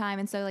long time.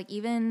 And so like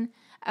even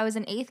I was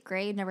in 8th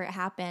grade whenever it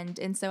happened.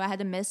 And so I had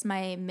to miss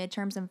my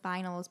midterms and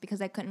finals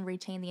because I couldn't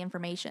retain the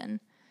information.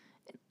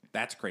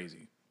 That's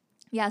crazy.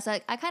 Yeah. So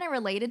I kind of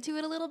related to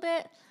it a little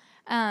bit,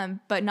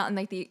 but not in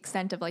like the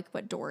extent of like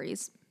what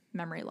Dory's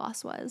memory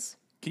loss was.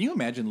 Can you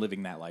imagine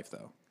living that life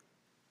though?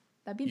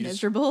 That'd be You just-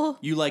 miserable.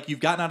 You've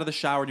gotten out of the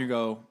shower and you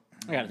go,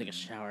 I gotta take a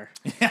shower.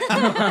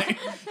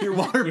 your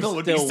water bill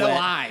would be still so wet.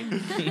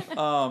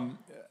 high.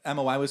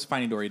 Emma, why was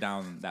Finding Dory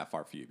down that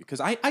far for you? Because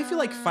I feel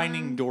like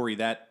Finding Dory,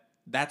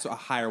 that's a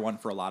higher one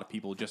for a lot of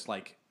people, just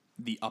like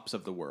the ups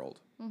of the world.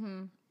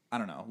 Mm-hmm. I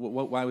don't know.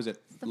 Why was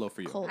it low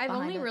for you? cold. I've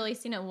behind only it. really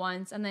seen it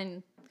once, and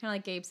then kind of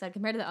like Gabe said,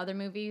 compared to the other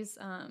movies,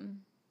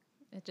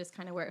 it just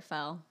kind of where it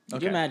fell.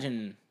 Could you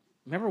imagine?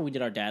 Remember we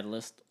did our dad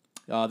list?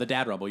 The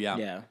Dad Rebel, yeah.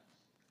 Yeah.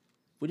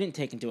 We didn't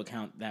take into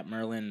account that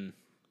Marlin,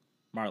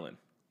 Marlin,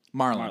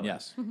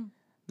 yes.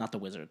 not the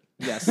wizard.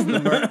 Yes,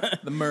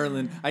 the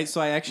Merlin. So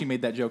I actually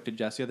made that joke to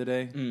Jess the other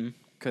day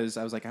because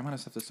I was like, I'm gonna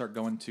have to start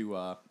going to.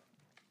 Or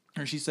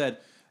she said,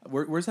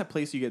 "Where's that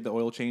place you get the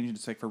oil change? And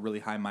it's like for really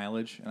high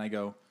mileage." And I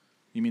go,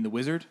 "You mean the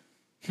Wizard?"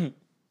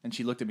 And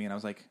she looked at me and I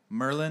was like,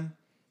 "Merlin,"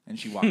 and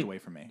she walked away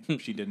from me.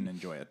 She didn't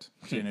enjoy it.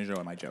 She didn't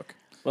enjoy my joke.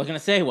 What I was gonna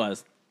say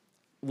was,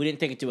 we didn't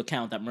take into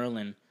account that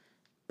Marlin.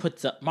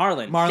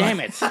 Marlin. Damn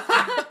it!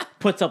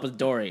 Puts up with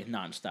Dory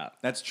nonstop.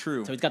 That's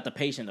true. So he's got the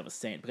patience of a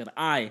saint because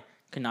I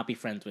could not be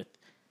friends with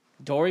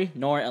Dory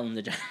nor Ellen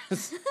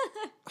DeGeneres.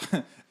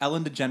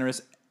 Ellen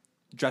DeGeneres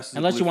dresses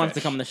Unless as a you blue want us to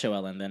fish. come on the show,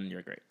 Ellen, then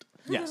you're great.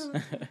 Yes,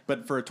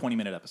 but for a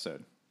 20-minute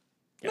episode.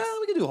 Yes. Well,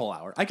 we could do a whole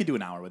hour. I could do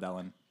an hour with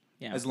Ellen.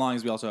 Yeah. As long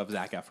as we also have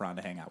Zac Efron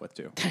to hang out with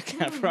too.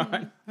 Efron.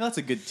 Well, that's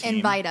a good team.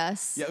 Invite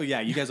us.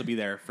 Yeah, you guys will be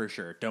there for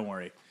sure. Don't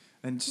worry.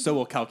 And so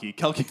will Kelky.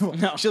 Kelky, will,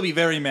 No. she'll be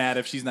very mad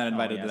if she's not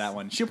invited to yes. that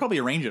one. She'll probably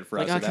arrange it for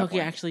Like, us at that Kelky,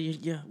 point.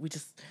 actually,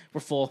 we're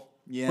full.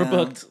 Yeah, We're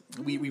booked.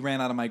 We ran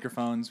out of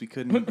microphones. We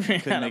couldn't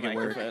make it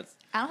work.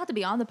 I don't have to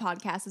be on the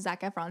podcast if Zac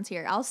Efron's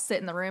here. I'll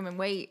sit in the room and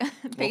wait We'll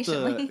have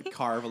patiently. to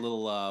carve a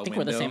little think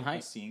window, we're the same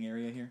height. a seeing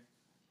area here.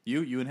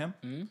 You and him.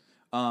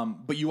 Mm-hmm.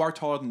 But you are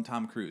taller than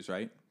Tom Cruise,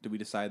 right? Did we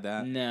decide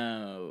that?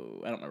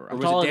 No, I don't remember. Or I'm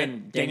was taller it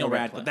than Daniel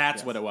Radcliffe? Radcliffe. That's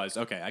yes. what it was.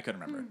 Okay, I couldn't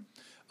remember.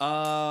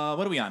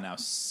 What are we on now?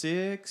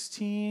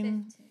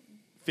 16?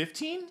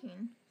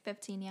 15?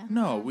 15, yeah.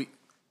 No,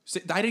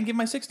 I didn't give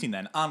my 16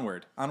 then.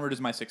 Onward is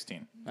my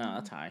 16. Oh,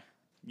 that's high.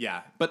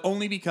 Yeah, but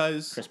only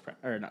because Chris Pratt,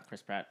 or not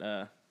Chris Pratt.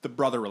 the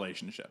brother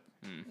relationship.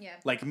 Yeah.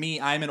 Like me,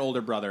 I'm an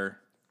older brother,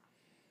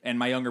 and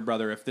my younger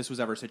brother, if this was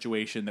ever a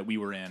situation that we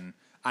were in,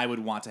 I would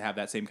want to have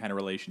that same kind of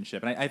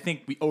relationship. And I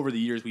think over the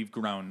years we've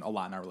grown a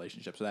lot in our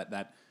relationship, so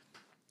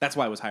that's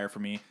why it was higher for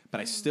me.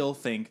 But I still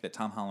think that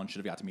Tom Holland should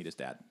have got to meet his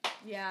dad.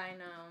 Yeah, I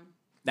know.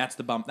 That's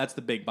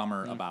the big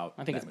bummer about.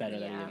 I think it's that better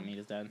movie. that he Yeah. didn't meet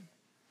his dad.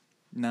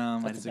 No, I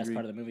That's the best disagree.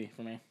 part of the movie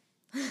for me.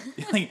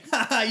 Like,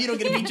 you don't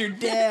get to meet your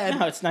dad.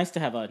 No, it's nice to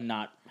have a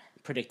not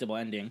predictable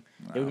ending.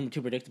 It would have been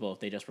too predictable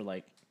if they just were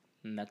like,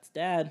 that's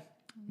dad.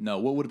 No,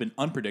 what would have been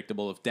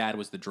unpredictable if dad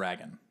was the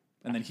dragon,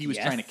 and then he was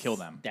trying to Yes, kill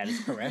them. That is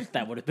correct.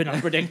 That would have been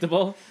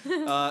unpredictable.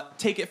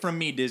 Take it from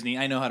me, Disney.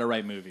 I know how to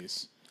write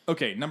movies.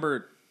 Okay,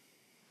 number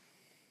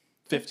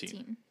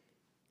 15.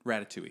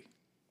 Ratatouille.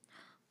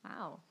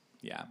 Wow.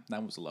 Yeah,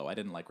 that was low. I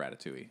didn't like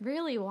Ratatouille.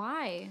 Really?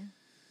 Why?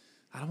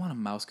 I don't want a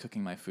mouse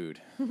cooking my food.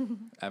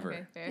 Ever.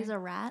 Okay, fair. He's a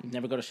rat.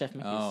 Never go to Chef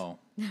Mickey's. Oh,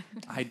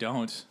 I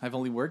don't. I've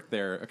only worked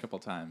there a couple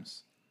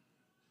times.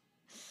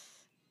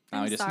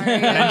 Now I'm I just sorry.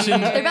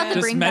 mentioned, They're about to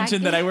just bring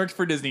mentioned back that I worked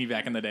for Disney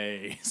back in the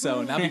day.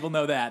 So now people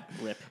know that.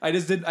 Rip. I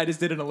just did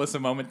an Alyssa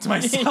moment to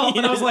myself,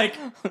 and I was like,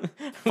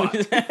 fuck.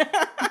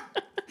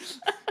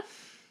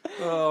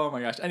 Oh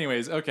my gosh.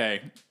 Anyways,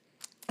 okay.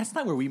 That's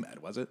not where we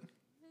met, was it?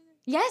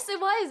 Yes, it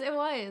was. It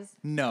was.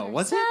 No,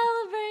 was it?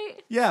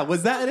 Celebrate. Yeah,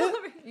 was that it?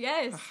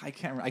 Yes. I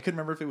can't. I couldn't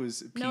remember if it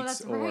was Pete's No,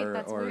 that's right.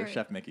 That's or weird.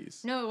 Chef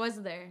Mickey's. No, it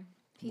was there.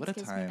 Pete's What a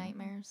gives time. me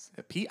nightmares.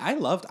 Pete,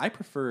 I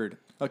preferred.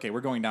 Okay, we're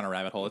going down a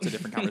rabbit hole. It's a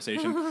different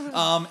conversation.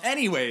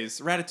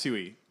 Anyways,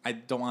 Ratatouille. I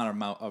don't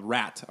want a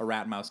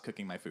rat mouse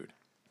cooking my food.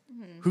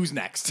 Who's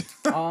next?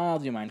 I'll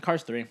do mine.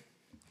 Cars 3.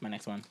 My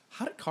next one.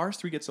 How did Cars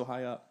 3 get so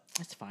high up?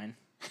 That's fine.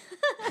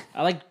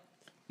 I like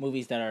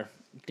movies that are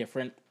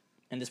different,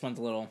 and this one's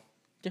a little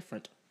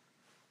different.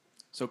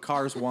 So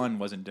Cars 1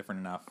 wasn't different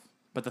enough.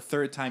 But the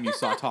third time you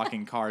saw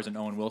Talking Cars and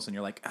Owen Wilson,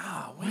 you're like,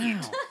 wait.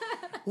 Wow.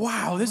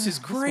 Wow, this is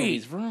great.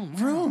 movie's Vroom.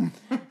 Vroom.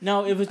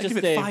 No, it was I just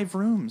give it 5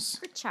 rooms.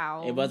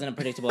 Ciao. It wasn't a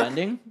predictable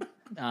ending.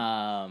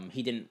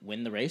 He didn't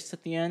win the race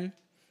at the end.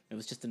 It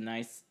was just a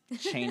nice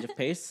change of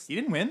pace. He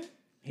didn't win?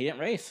 He didn't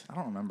race. I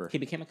don't remember. He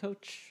became a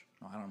coach.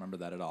 Oh, I don't remember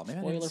that at all. Maybe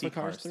I Spoiler didn't see for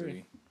Cars Cars 3.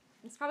 3.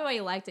 That's probably why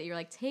you liked it. You're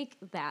like, take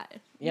that.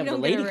 Yeah, You it was a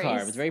don't get lady car.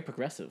 race. It was very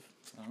progressive.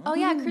 Oh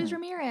yeah, Cruz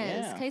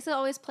Ramirez. Yeah. I used to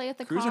always play with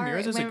the Cruz car.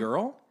 Ramirez is a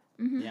girl?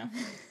 Yeah.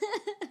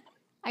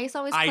 I used to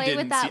always I play didn't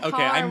with that see. Okay,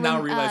 car. I'm now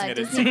when, realizing I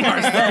didn't Disney see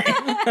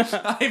Cars 3.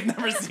 I've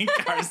never seen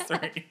Cars 3.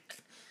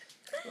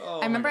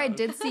 I remember I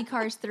did see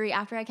Cars 3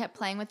 after I kept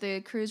playing with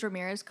the Cruz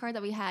Ramirez car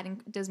that we had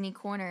in Disney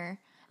Corner,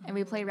 and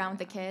we played around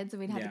with the kids, and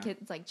we'd have Yeah. the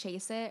kids like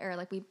chase it, or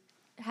like we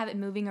have it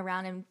moving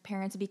around, and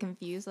parents would be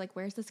confused, like,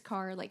 where's this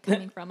car like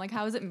coming from? Like,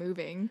 how is it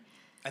moving?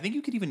 I think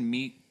you could even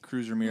meet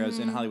Cruz Ramirez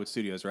in Hollywood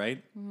Studios,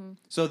 right?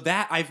 So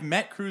that I've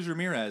met Cruz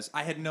Ramirez.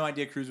 I had no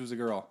idea Cruz was a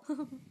girl.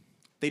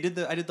 I did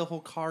the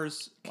whole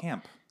Cars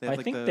camp. They have,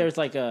 I think there's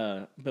like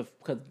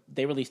because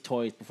they released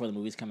toys before the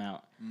movies come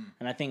out,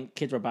 and I think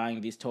kids were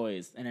buying these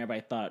toys, and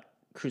everybody thought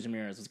Cruz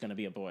Ramirez was going to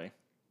be a boy,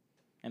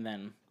 and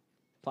then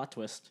plot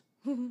twist,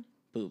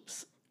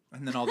 boobs.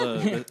 and then all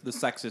the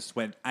sexists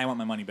went, I want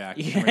my money back.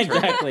 Yeah, And returned it.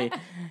 exactly.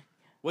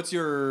 What's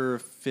your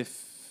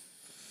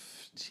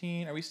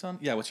 15? Are we still?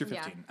 Yeah, what's your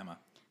 15, Emma?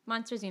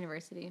 Monsters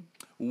University.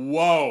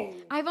 Whoa.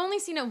 I've only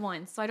seen it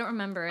once, so I don't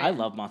remember it. I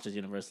love Monsters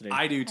University.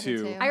 I do too.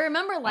 too. I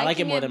remember liking like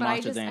it more than but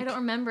Monsters, I Inc. don't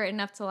remember it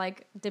enough to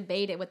like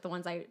debate it with the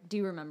ones I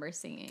do remember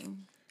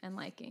singing and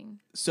liking.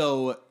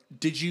 So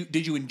did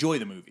you enjoy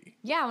the movie?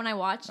 Yeah, when I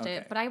watched Okay.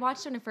 it, but I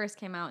watched it when it first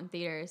came out in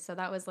theaters, so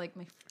that was like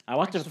my. I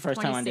watched it for the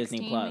first time on Disney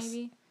 2016 Plus.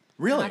 Maybe?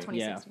 Really? Not 20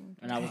 Yeah, 2016.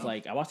 and I was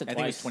like, I watched it I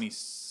twice. think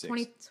it's 26.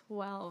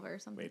 2012 or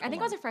something. Wait, I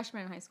think I hold was a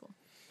freshman in high school.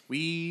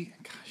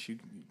 Gosh, you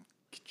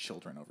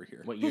children over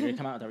here. What year did it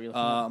come out? That were you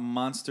looking at?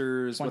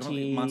 Monsters. What am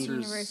I-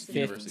 Monsters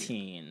University.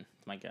 15.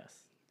 My guess.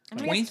 I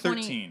think it's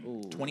 2013. 20.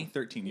 Ooh.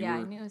 2013. You Yeah, I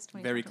were knew it was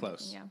 20. very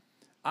close. Yeah.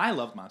 I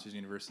love Monsters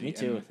University. Me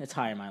too. and It's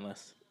high on my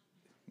list.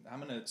 I'm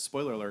gonna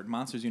spoiler alert.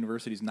 Monsters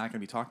University is not gonna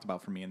be talked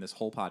about for me in this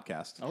whole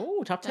podcast.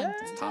 Oh, top 10. Dun,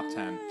 dun, Top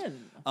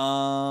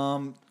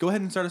 10. Go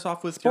ahead and start us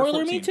off with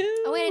Spoiler your 14. me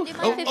too. Oh wait, I did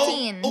my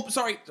 15. Oh,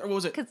 sorry. What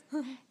was it? Because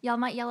y'all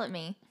might yell at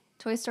me.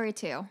 Toy Story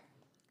 2.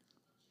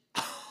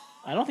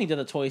 I don't think there's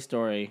a Toy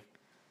Story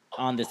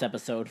on this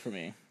episode for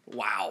me.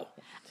 Wow.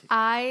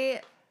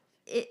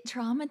 It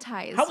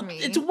traumatized me.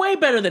 It's way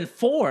better than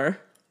 4.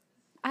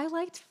 I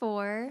liked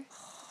 4.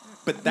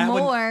 But that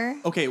one. More.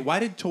 Okay, why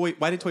did Toy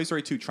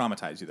Story 2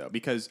 traumatize you though?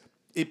 Because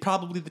it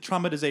probably the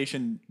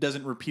traumatization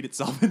doesn't repeat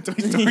itself in Toy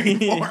Story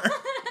 4.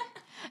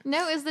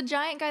 No, it was the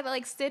giant guy that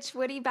like stitched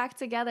Woody back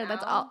together.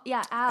 That's Al? all.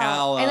 Yeah, Al.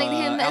 Al, and like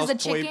him as Al's a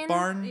toy chicken.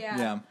 barn.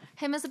 Yeah.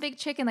 Him as a big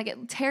chicken. Like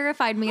it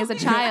terrified me as a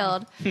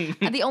child.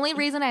 And the only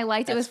reason I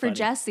liked it was That's for funny.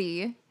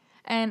 Jessie,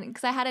 and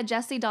because I had a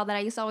Jessie doll that I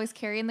used to always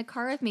carry in the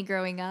car with me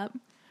growing up.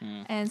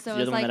 And so You're it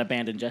was the one like, that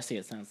abandoned Jesse,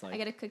 it sounds like. I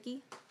get a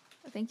cookie.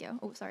 Oh, thank you.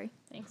 Oh, sorry.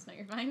 Thanks. No,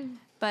 you're fine.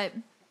 But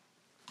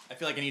I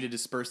feel like I need to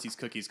disperse these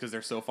cookies because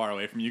they're so far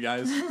away from you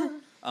guys.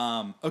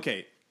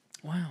 Okay,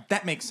 Wow.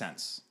 that makes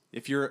sense.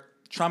 If you're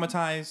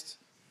traumatized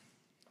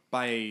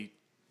by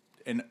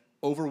an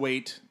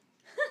overweight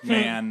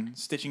man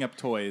stitching up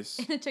toys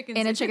In a chicken.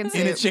 in a suit. chicken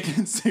in a suit.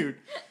 chicken suit.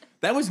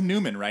 That was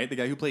Newman, right? The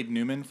guy who played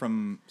Newman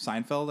from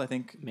Seinfeld, I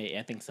think.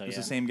 I think so, It was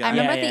yeah. the same I guy.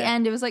 remember Yeah, at the yeah.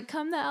 end, it was like,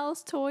 "Come to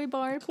Al's toy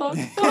barn."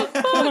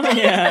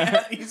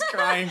 yeah. He's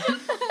crying.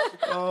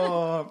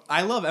 Oh,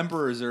 I love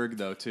Emperor Zurg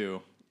though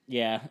too.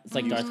 Yeah, it's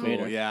like Darth Cool,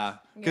 Vader. yeah,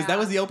 because that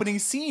was the opening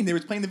scene. They were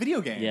playing the video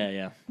game.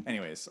 Yeah.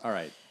 Anyways, all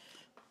right.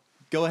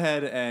 Go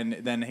ahead and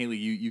then Haley,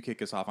 you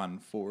kick us off on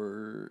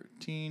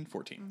 14.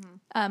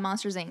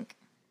 Monsters Inc.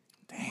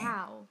 Dang.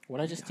 Wow. What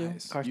I just do?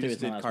 Guys, Cars you 3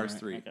 just was my did last Cars one,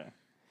 3. right? Okay.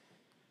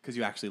 Because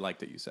you actually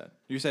liked it. You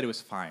said it was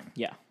fine.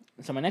 Yeah.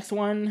 So my next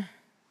one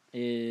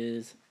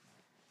is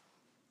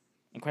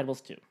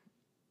Incredibles 2.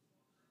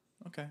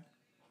 Okay.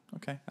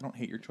 I don't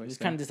hate your choice. It's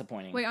there. kind of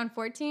disappointing. Wait, on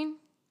 14?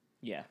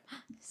 Yeah.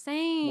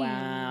 Same.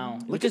 Wow.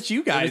 Look at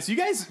you guys. You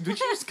guys, did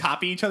you just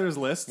copy each other's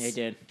lists? Yeah, I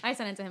did. I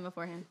sent it to him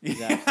beforehand.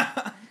 Exactly.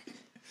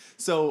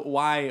 So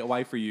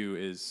why for you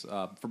is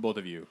for both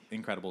of you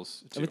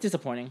Incredibles 2? It was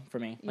disappointing for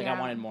me. Like, I Yeah.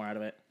 wanted more out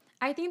of it.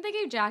 I think they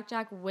gave Jack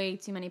Jack way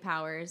too many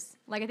powers.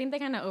 Like, I think they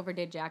kind of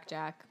overdid Jack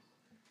Jack.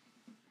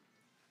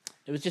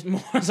 It was just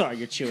more. Sorry,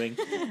 you're chewing.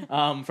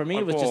 For me,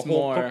 it was just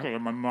more.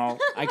 in my mouth.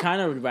 I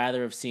kind of would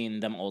rather have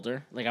seen them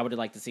older. Like, I would have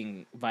liked to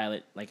see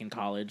Violet like in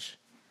college.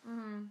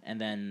 And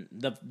then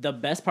the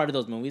best part of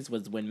those movies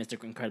was when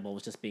Mr. Incredible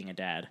was just being a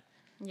dad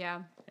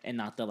Yeah. and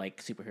not the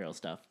like superhero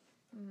stuff.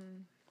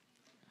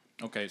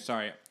 Okay,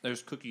 sorry.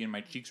 There's cookie in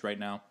my cheeks right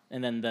now.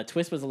 And then the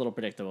twist was a little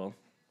predictable.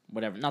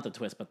 Whatever, not the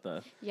twist, but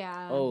the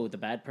Yeah. the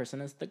bad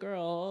person is the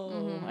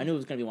girl. I knew it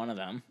was gonna be one of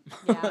them.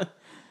 Yeah.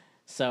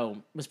 So it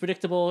was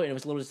predictable. And it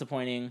was a little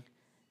disappointing,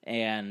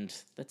 and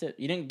that's it.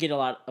 You didn't get a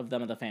lot of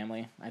them as a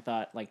family. I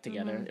thought like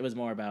together. It was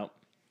more about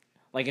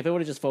like if it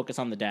would have just focused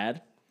on the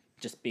dad,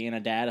 just being a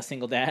dad, a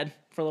single dad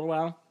for a little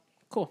while,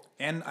 Cool.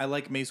 And I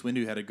like Mace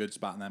Windu had a good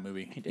spot in that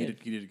movie. He did.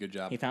 He did a good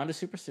job. He found a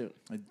super suit.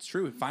 It's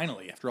true.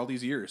 Finally, after all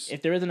these years.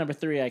 If there is a number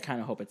 3, I kind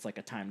of hope it's like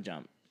a time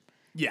jump.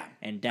 Yeah.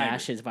 And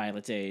Dash is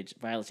Violet's age.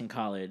 Violet's in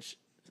college,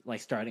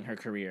 like starting her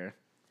career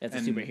as a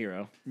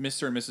superhero.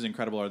 Mr. and Mrs.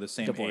 Incredible are the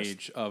same Divorced.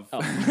 age of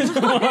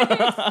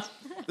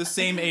the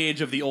same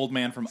age of the old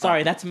man from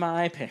Sorry, Up. that's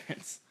my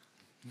parents.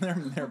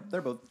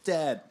 They're both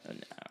dead.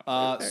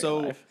 No, they're So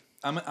alive.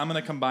 I'm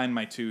gonna combine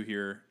my two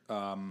here.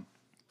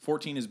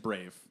 14 is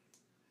Brave.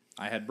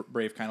 I had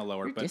Brave kind of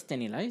lower, Your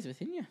destiny lies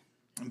within you.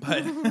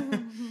 but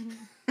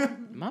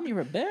Mom,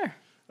 you're a bear.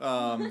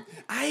 Mama,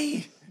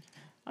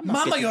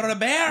 getting- you're a I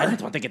bear.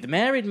 don't want to get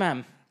married,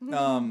 Mom.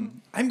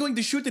 I'm going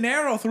to shoot an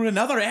arrow through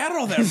another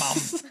arrow there,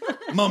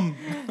 Mom.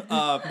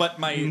 But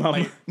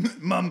my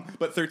Mom.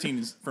 But 13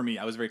 is for me.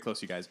 I was very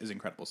close, you guys. Is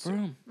Incredibles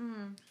too.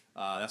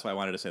 That's why I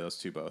wanted to say those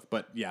two both.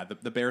 But yeah,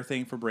 the bear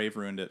thing for Brave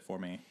ruined it for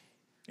me.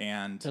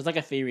 And There's like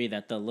a theory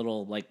that the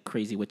little like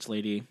crazy witch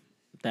lady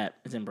that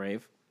is in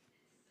Brave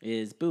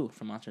is Boo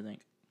from Monster Inc.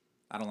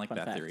 I don't like Fun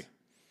that fact. theory.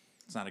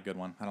 It's not a good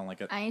one. I don't like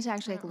it. I need to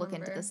actually look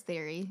into remember. this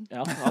theory.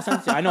 I'll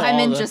send it to you. I know I'm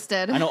all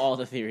interested. I know all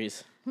the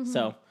theories,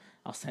 so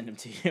I'll send them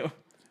to you.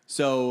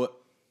 So,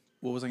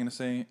 what was I gonna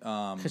say?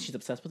 Because she's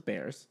obsessed with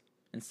bears,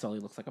 and Sully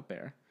looks like a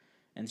bear,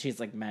 and she's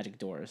like magic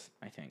doors.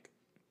 I think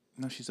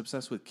No, she's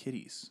obsessed with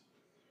kitties.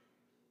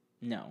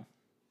 no,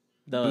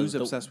 Boo's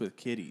obsessed with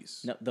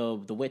kitties. No,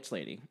 the witch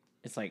lady.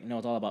 It's like no,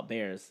 it's all about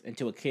bears. And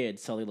to a kid,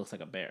 Sully looks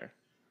like a bear.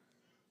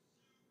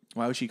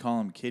 Why would she call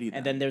him kitty?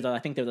 And then I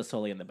think there's a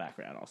Sully in the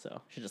background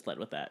also. She just led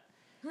with that.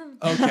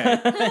 Okay.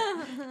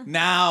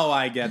 Now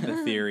I get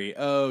the theory.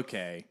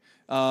 Okay.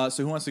 So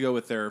who wants to go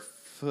with their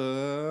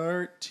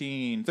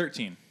 13?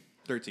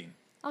 13.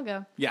 I'll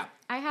go. Yeah.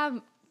 I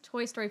have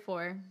Toy Story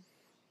 4.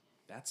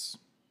 That's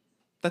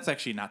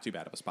actually not too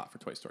bad of a spot for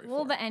Toy Story 4.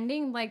 Well, the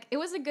ending, like, it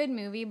was a good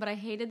movie, but I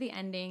hated the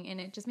ending, and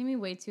it just made me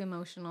way too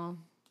emotional.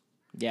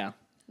 Yeah,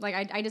 Like,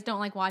 I just don't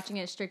like watching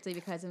it strictly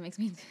because it makes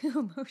me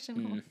too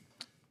emotional.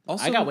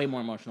 Also, I got way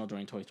more emotional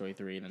during Toy Story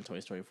 3 than Toy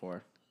Story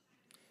 4.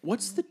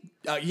 what's the...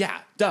 yeah,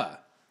 duh.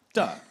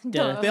 Duh.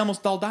 They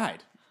almost all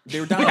died. They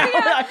were dying.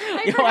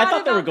 I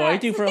thought they were going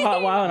to for a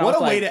hot while. And What I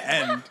a was way like, to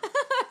end.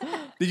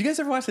 Did you guys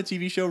ever watch the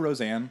TV show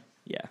Roseanne?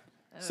 Yeah.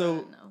 So,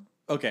 No.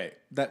 okay,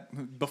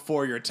 that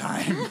before your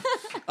time.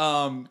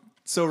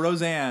 So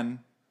Roseanne,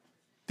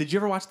 did you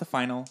ever watch the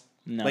final?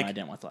 No, Like- I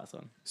didn't watch the last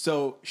one.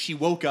 So she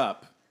woke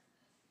up,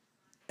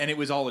 and it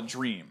was all a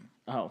dream.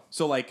 Oh,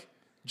 So like,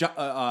 John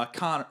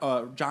Connor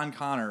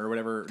or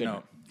whatever,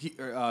 Goodman.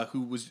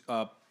 who was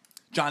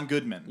John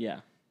Goodman,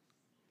 yeah.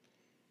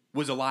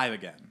 was alive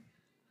again.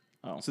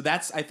 Oh. So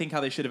that's, I think, how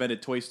they should have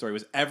ended Toy Story,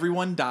 was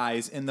everyone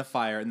dies in the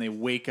fire, and they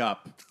wake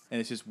up, and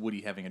it's just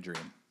Woody having a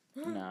dream.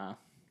 Nah.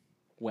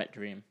 Wet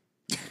dream.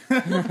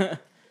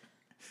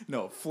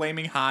 No,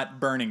 flaming hot,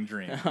 burning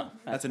dream.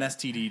 That's an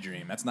STD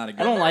dream. That's not a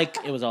good I don't like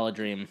It Was All a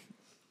Dream.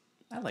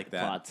 I like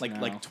that. plots, like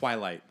no. like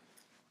Twilight.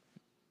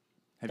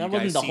 Have That you guys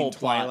wasn't the seen whole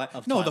plot Twilight?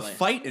 of No, the Twilight.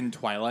 fight in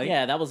Twilight.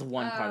 Yeah, that was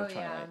one part Oh, of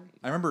yeah. Twilight.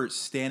 I remember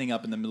standing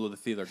up in the middle of the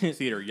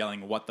theater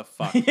yelling, "What the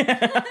fuck?"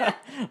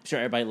 I'm sure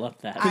everybody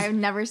loved that. I've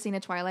never seen a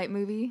Twilight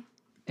movie.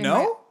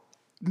 No?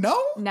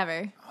 No?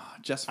 Never.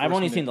 Just I've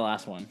only seen the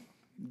last one.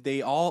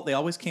 They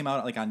always came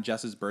out like on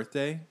Jess's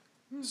birthday.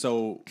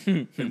 So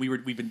and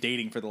we've been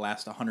dating for the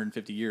last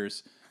 150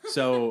 years.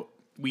 So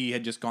we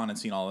had just gone and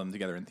seen all of them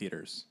together in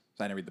theaters.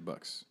 So I didn't read the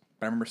books.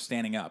 But I remember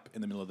standing up in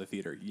the middle of the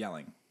theater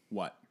yelling,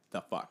 "What the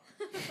fuck?"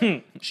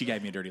 She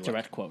gave me a dirty look.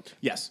 Direct quote.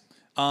 Yes.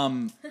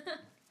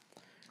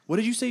 What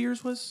did you say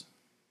yours was?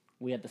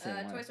 We had the same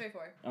one. Toy Story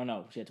 4. Oh,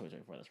 no. She had Toy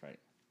Story 4. That's right.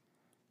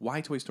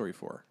 Why Toy Story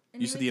 4?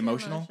 And You it said was the too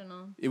emotional?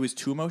 emotional. It was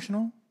too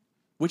emotional?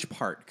 Which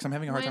part? Because I'm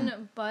having a hard time.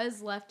 When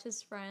Buzz left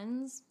his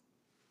friends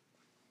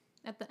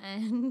at the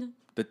end.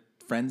 The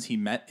friends he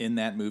met in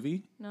that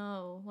movie?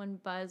 No, when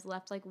Buzz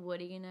left like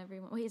Woody and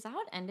everyone. Wait, is that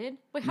how it ended?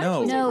 Wait, how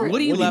No. did Toy No, Story work?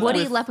 Woody left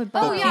with- left with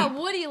Oh Bo yeah, Peep.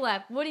 Woody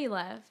left. Woody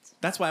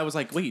left. That's why I was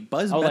like, wait,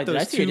 Buzz Oh, met like, did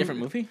those I see two. a different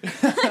movie?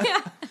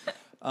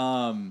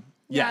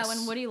 Yes. Yeah,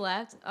 when Woody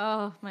left.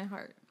 Oh, my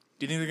heart.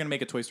 Do you think they're going to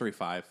make a Toy Story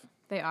 5?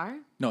 They are?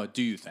 No,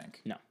 do you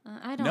think? No.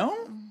 I don't.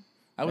 No?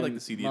 I would like to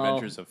see the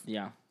adventures of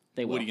Yeah,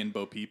 they will. Woody and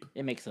Bo Peep.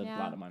 It makes a Yeah.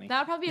 lot of money. That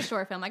would probably be a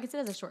short film. I could see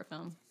it as a short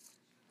film.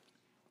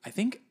 I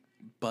think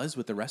Buzz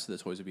with the rest of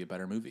the toys would be a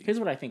better movie. Here's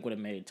what I think would have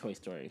made Toy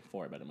Story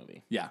 4 a better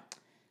movie. Yeah.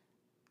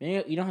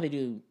 You know how they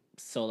do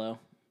Solo?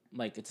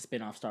 Like, it's a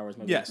spin-off Star Wars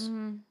movie? Yes.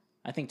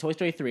 I think Toy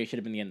Story 3 should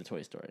have been the end of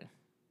Toy Story.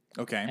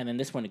 Okay. And then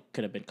this one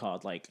could have been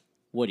called, like,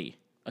 Woody,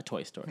 a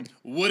Toy Story.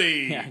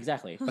 Woody. Yeah,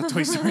 exactly. A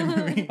Toy Story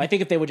movie. I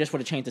think if they would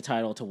have changed the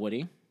title to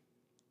Woody,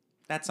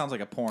 That sounds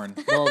like a porn.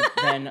 well,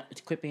 then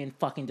quit being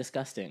fucking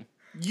disgusting.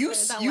 You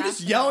that you last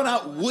just yelling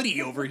out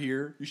Woody over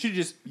here. You should have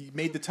just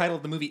made the title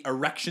of the movie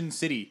Erection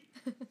City.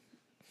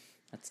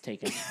 That's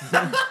taken.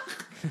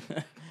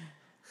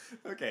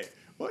 Okay.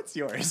 What's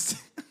yours?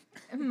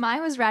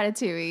 Mine was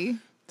Ratatouille.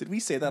 Did we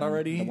say that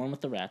already? The one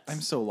with the rats.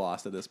 I'm so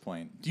lost at this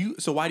point.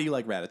 So why do you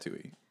like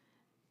Ratatouille?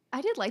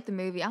 I did like the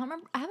movie. I don't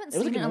remember. I haven't was a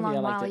seen it good in a movie.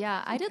 long I liked while. it.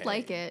 Yeah, I did Okay.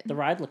 like it. The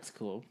ride looks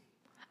cool.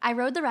 I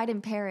rode the ride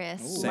in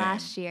Paris Ooh.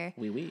 last year.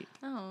 Oui, oui.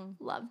 Oh.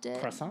 Loved it.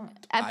 Croissant.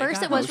 At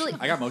first, it was really.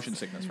 I got motion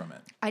sickness from it.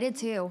 I did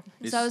too.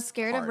 It's So I was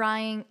scared of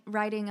hard.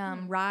 riding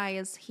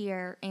Rise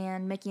here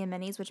and Mickey and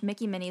Minnie's, which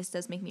Mickey and Minnie's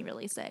does make me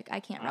really sick. I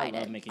can't I ride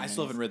love it. Mickey I Minnie's.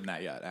 still haven't ridden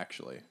that yet,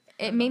 actually.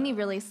 It made me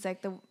really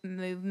sick, the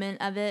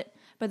movement of it.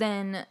 But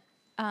then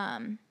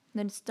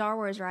Star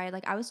Wars ride,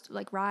 like I was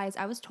like Rise,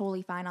 I was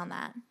totally fine on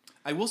that.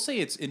 I will say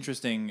it's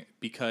interesting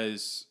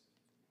because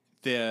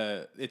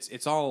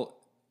it's all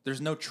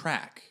there's no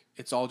track.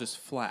 It's all just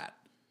flat,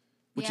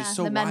 which Yeah, is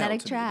so the wild magnetic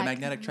to me. track. The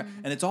magnetic track,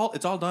 and it's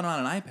all done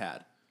on an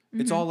iPad.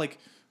 It's all like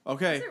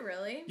okay, Is it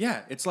really?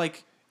 yeah. It's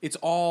like it's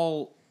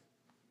all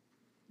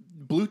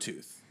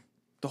Bluetooth.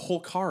 The whole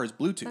car is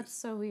Bluetooth. That's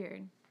so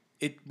weird.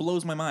 It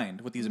blows my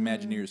mind what these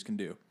Imagineers can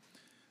do.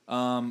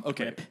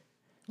 Okay, Rip.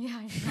 Yeah,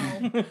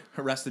 I know.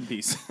 rest in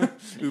peace.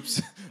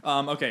 Oops.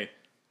 Okay,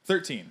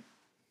 13.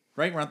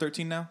 Right, we're on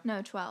 13 now.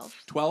 No, 12.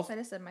 12. I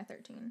just said my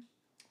 13.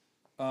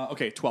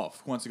 Okay,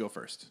 12. Who wants to go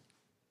first?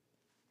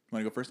 You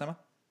want to go first, Emma?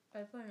 I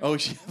put it- Oh,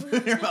 she.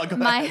 Go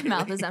My ahead.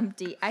 mouth is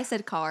empty. I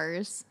said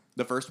Cars,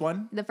 The first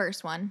one. the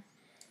first one.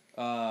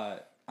 I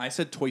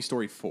said Toy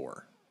Story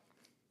 4.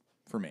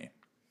 For me.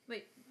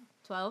 Wait,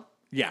 12?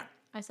 Yeah.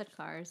 I said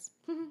Cars.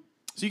 So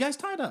you guys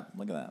tied up.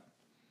 Look at that.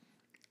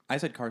 I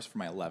said Cars for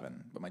my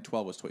 11, but my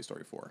 12 was Toy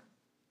Story 4.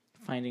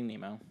 Finding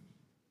Nemo.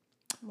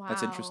 Wow.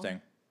 That's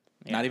interesting.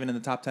 Yeah. Not even in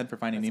the top 10 for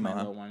Finding That's Nemo,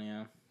 my huh? little one,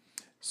 yeah.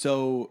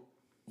 So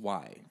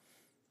why?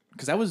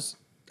 Because that was,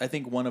 I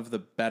think, one of the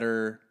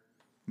better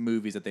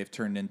movies that they've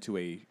turned into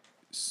a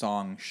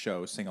song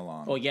show sing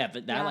along. Oh yeah,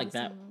 but I Yeah, like I've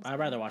that. seen those. I'd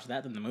rather watch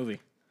that than the movie.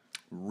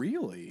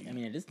 Really? I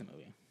mean, it is the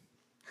movie.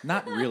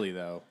 Not really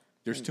though.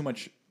 There's too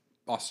much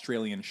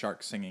Australian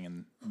shark singing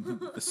in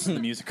the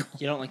musical.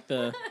 You don't like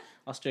the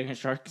Australian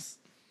sharks?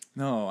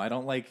 No, I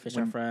don't like Fish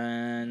when- are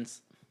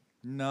friends.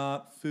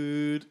 not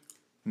food.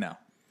 No,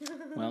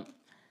 Well,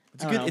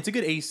 it's I good. don't know. It's a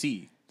good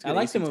AC. It's a I good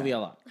like AC the movie time.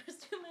 a lot. There's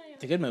too many.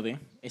 It's a good movie.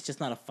 It's just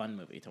not a fun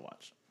movie to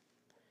watch.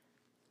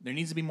 There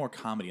needs to be more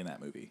comedy in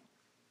that movie.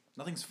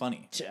 Nothing's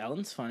funny.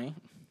 Ellen's funny.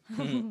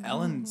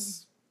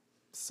 Ellen's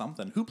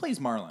something. Who plays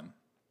Marlin?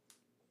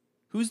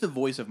 Who's the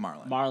voice of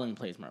Marlin? Marlin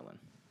plays Merlin.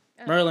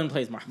 Merlin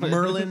plays Marlin.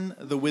 Merlin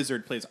the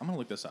wizard plays. I'm gonna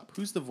look this up.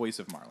 Who's the voice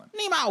of Marlin?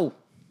 Nemo.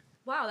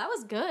 Wow, that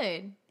was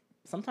good.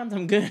 Sometimes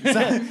I'm good.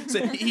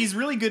 So he's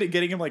really good at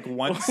getting him like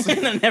once.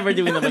 and I'm never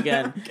doing them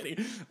again.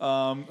 Kidding.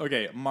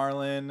 Okay,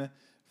 Marlin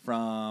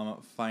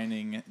from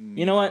Finding Nemo.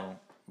 You know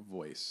what?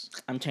 Voice.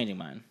 I'm changing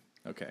mine.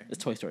 Okay.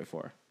 It's Toy Story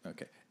 4.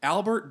 Okay.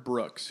 Albert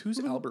Brooks. Who's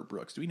Albert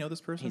Brooks? Do we know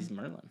this person? He's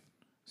Merlin.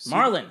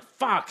 Marlin.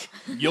 Fuck.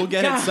 You'll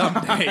get it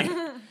someday.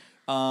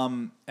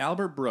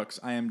 Albert Brooks,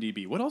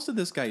 IMDb. What else did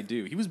this guy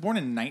do? He was born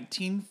in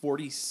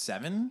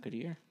 1947. Good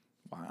year.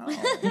 Wow.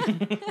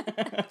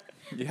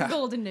 Yeah.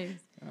 Golden days.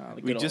 Oh,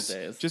 the We good just old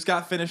days. just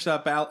got finished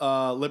up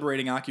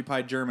liberating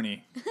occupied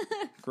Germany.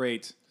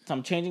 Great. So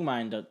I'm changing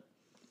mine to.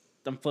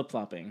 I'm flip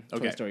flopping.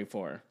 Okay. Toy Story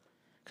 4.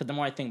 Because the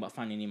more I think about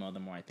Finding Nemo, the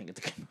more I think it's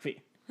a good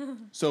movie.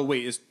 So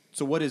wait,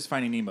 so what is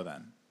Finding Nemo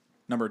then?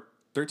 Number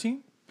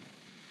 13?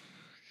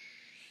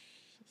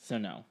 So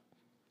no,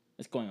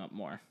 it's going up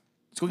more.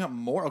 It's going up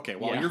more? Okay,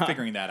 well, Yeah. you're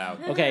figuring that out.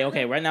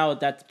 Okay. Right now,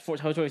 that's for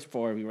Toy Story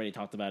 4. We already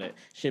talked about it.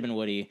 Should have been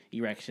Woody,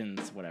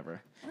 erections,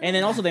 whatever. And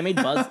then also they made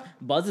Buzz.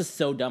 Buzz is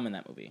so dumb in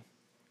that movie.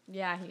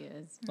 Yeah, he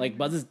is. Like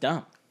Buzz is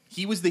dumb.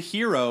 He was the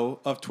hero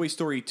of Toy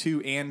Story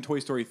 2 and Toy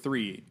Story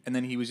 3, and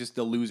then he was just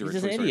the loser He's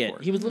at just Toy an Story idiot.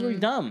 4. He was literally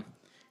dumb.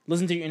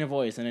 Listen to your inner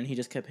voice, and then he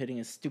just kept hitting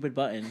his stupid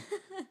button.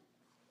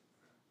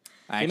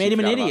 I made actually him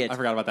an forgot about- idiot. I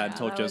forgot about that Yeah,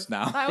 until that just was-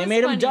 now. that They was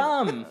made him funny.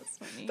 dumb.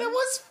 That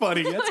was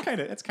funny. That was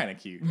funny. That's kind of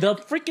cute. The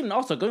freaking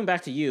also going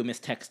back to you, Miss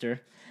Texter.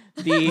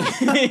 The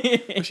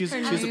She's a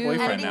new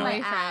boyfriend editing now. my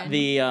Boyfriend. app.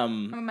 the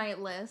Or my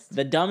list.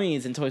 the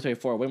dummies in Toy Story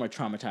 4 are way more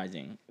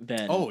traumatizing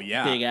than Oh,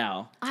 yeah. Big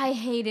Al. I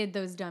hated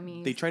those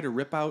dummies. They tried to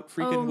rip out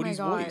freaking Oh my Woody's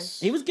gosh. voice.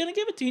 He was gonna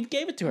give it to. He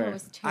gave it to It her,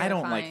 was I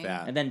don't like terrifying.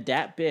 that. and then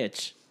that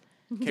bitch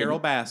Carol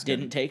Baskin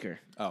didn't take her.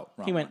 Oh,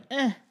 wrong He went,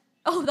 one.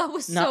 Oh, that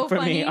was not so for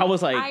funny. me. I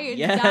was like, I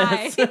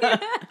yes.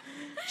 died.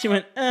 She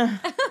went, I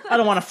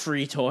don't want a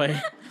free toy.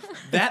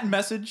 That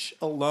message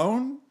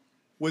alone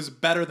was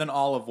better than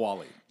all of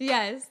Wall-E.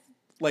 Yes.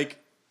 Like,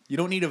 you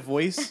don't need a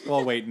voice.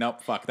 Well, wait,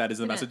 nope, fuck. That is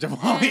the message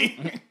of Wall-E.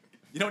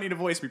 You don't need a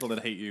voice, people that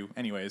hate you.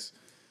 Anyways,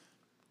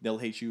 they'll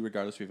hate you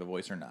regardless if you have a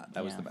voice or not.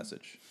 That was Yeah. the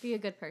message. Be a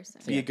good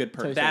person. Be a good Toy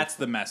person. Story. That's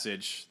the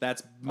message.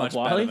 That's much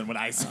Wall-E? better than what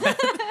I said.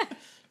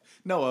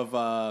 No,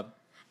 of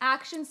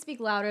Actions speak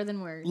louder than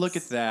words. look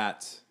at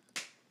that.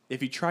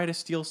 If you try to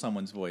steal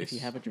someone's voice, If you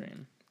have a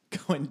dream.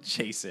 go and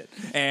chase it.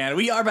 And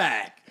we are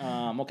back.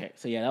 Okay,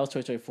 so yeah, that was Toy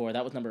Story 4.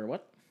 That was number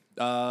what?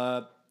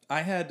 I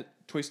had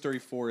Toy Story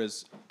 4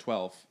 as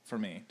 12 for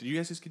me. Did you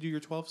guys just do your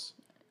 12s?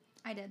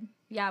 I did.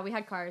 Yeah, we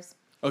had cars.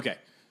 Okay.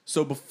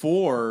 So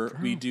before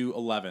we do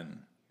 11,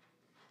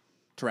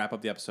 to wrap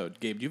up the episode,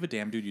 Gabe, do you have a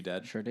Damn Dude You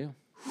Dead? Sure do.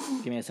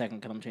 Give me a second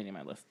because I'm changing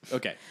my list.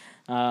 Okay.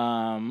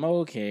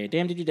 Okay.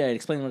 Damn Did You Dead?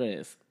 Explain what it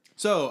is.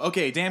 So,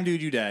 okay, Damn Dude,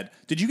 You Dead.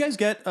 Did you guys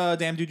get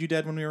Damn Dude, You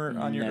Dead when we were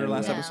on your No.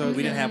 last No. episode?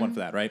 We didn't have one for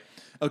that, right?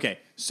 Okay,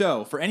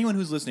 so for anyone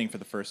who's listening for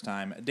the first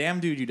time, Damn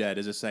Dude, You Dead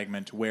is a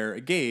segment where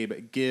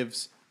Gabe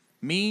gives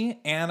me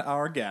and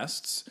our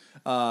guests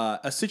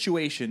a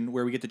situation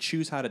where we get to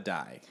choose how to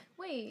die.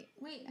 Wait.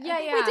 I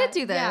think we did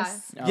do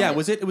this. Oh. Yeah,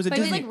 was it a But it was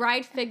Disney... like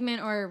ride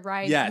Figment or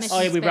ride Yes. Mission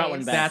Oh, yeah, we brought Space.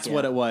 one back. That's yeah.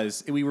 what it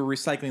was. We were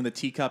recycling the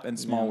Teacup and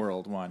Small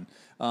World one,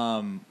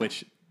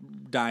 which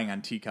dying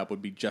on Teacup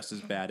would be just as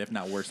bad, if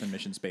not worse than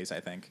Mission Space, I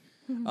think.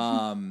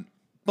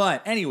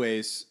 But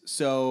anyways,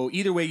 so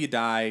either way you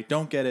die,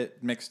 don't get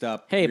it mixed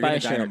up. Hey, You're buy gonna a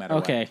die no shirt. matter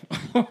Okay.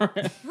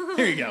 what.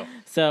 Here you go.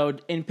 So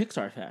in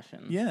Pixar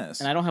fashion. Yes.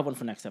 And I don't have one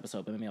for next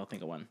episode, but maybe I'll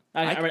think of one.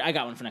 I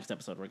got one for next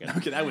episode. We're good.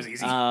 Okay, that was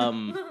easy.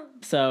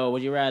 So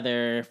would you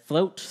rather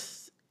float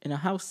in a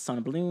house on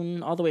a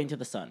balloon all the way into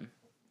the sun?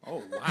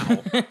 Oh,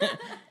 wow.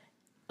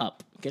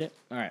 Up. Get it?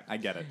 All right. I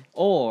get it.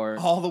 Or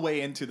All the way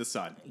into the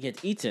sun.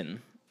 get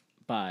eaten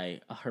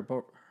by a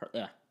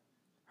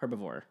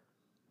herbivore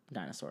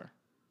dinosaur.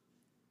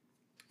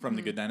 From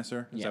The Good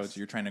Dinosaur? Is that Yes. what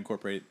you're trying to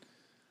incorporate?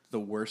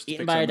 The worst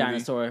Eaten Pixar by a movie?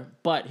 dinosaur.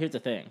 But here's the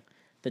thing.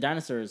 The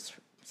dinosaurs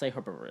say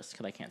herbivorous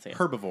because I can't say it.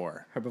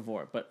 Herbivore.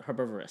 Herbivore, but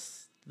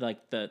herbivorous. Like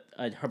a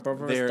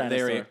herbivorous They're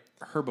dinosaur.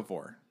 a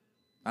herbivore.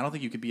 I don't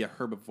think you could be a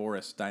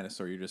herbivorous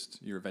dinosaur.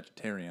 You're a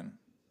vegetarian.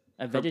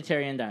 A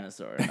vegetarian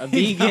dinosaur. A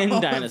vegan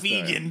No, dinosaur. A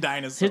vegan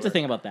dinosaur. Here's the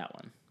thing about that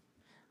one.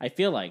 I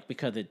feel like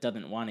because it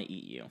doesn't want to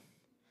eat you,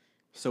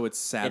 So it's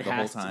sad it the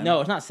whole has to. time?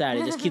 No, it's not sad.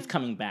 It just keeps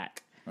coming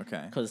back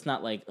Okay. because it's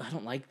not like I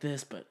don't like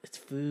this, but it's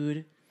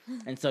food,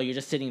 and so you're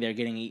just sitting there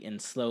getting eaten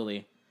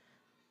slowly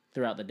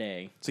throughout the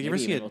day. So you maybe ever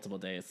see even a- multiple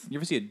days? You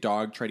ever see a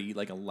dog try to eat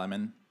like a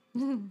lemon?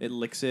 It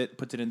licks it,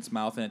 puts it in its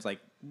mouth, and it's like,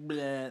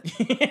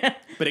 bleh.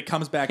 But it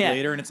comes back Yeah.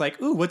 later, and it's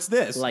like, ooh, what's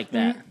this? Like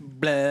that,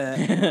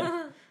 Bleh.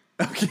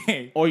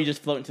 Okay. or you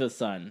just float into the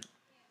sun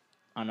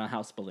on a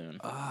house balloon.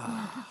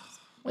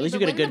 Wait, least you but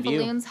get a wouldn't good the view.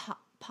 balloons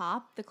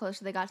pop the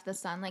closer they got to the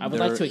sun? Like I would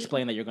They're- like to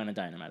explain that you're going to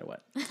die no matter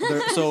what.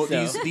 So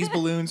these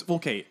balloons.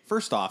 Okay,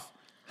 first off,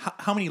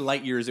 how many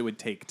light years it would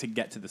take to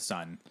get to the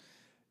sun?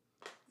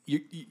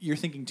 You're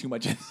thinking too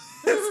much.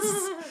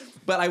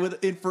 But I would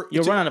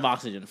You'll run out of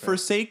oxygen for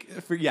first.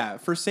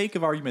 sake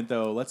of argument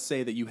though. Let's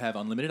say that you have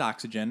unlimited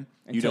oxygen.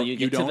 Until you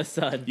get to the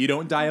sun. You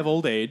don't die of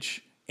old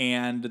age,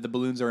 and the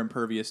balloons are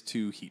impervious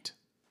to heat.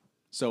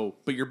 So,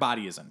 but your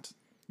body isn't.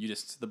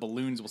 The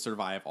balloons will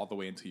survive all the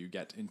way until you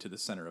get into the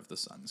center of the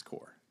sun's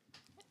core.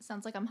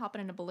 sounds like I'm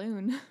hopping in a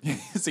balloon.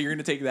 So you're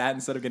gonna take that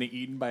instead of getting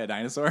eaten by a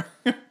dinosaur?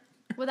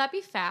 Would that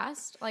be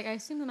fast? Like, I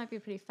assume that might be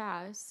pretty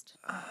fast.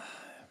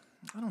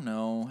 I don't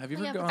know. Have you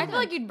ever gone? I feel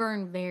like you'd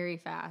burn very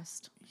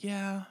fast.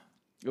 Yeah.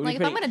 It would Like,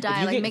 be if I'm gonna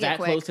die, you like, get make it that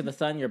quick. close to the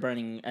sun, you're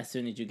burning as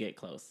soon as you get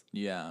close.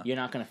 Yeah. You're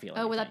not gonna feel it.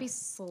 Oh, would that be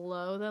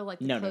slow though? Like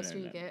the no, closer no,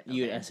 you no. get.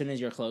 You Okay. as soon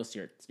as you're close,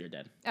 you're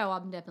dead. Oh,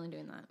 I'm definitely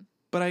doing that.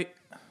 But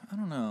I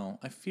don't know.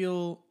 I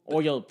feel.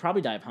 Or you'll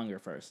probably die of hunger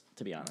first.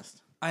 To be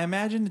honest. I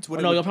imagine it's what. Oh,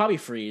 it no, would- you'll probably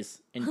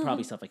freeze and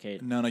probably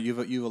suffocate. No, you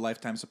have a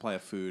lifetime supply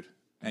of food,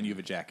 and you have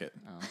a jacket,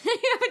 You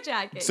have a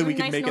jacket. so we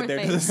Your can nice make it North there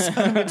to the Face.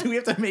 sun. Do we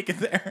have to make it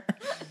there?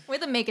 We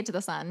have to make it to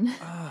the sun.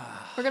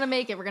 We're gonna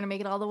make it. We're gonna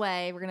make it all the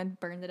way. We're gonna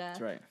burn to death.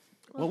 That's right.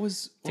 What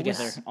was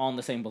Together, all in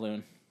the same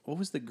balloon. What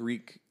was the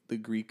Greek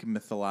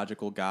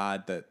mythological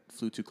god that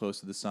flew too close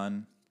to the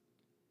sun?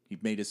 He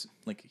made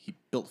he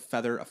built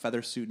a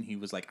feather suit, and he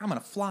was like, I'm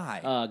gonna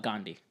fly.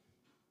 Gandhi.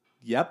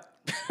 Yep.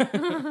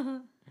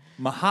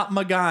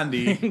 Mahatma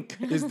Gandhi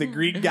is the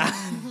Greek god.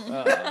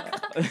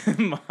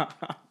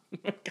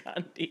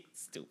 Gandhi,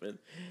 stupid.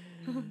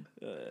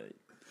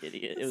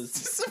 Idiot. It was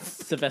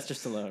Sylvester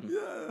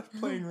Stallone.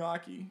 Playing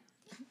Rocky.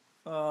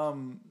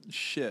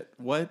 Shit.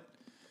 What?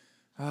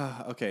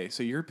 Okay,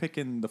 so you're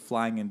picking the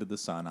flying into the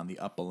sun on the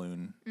up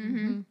balloon.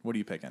 Mm-hmm. What are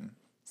you picking?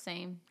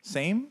 Same.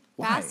 Same?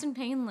 Why? Fast and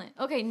painless.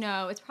 Okay,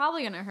 no, it's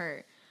probably gonna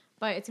hurt,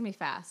 but it's gonna be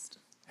fast.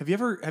 Have you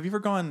ever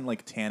gone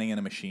like tanning in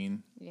a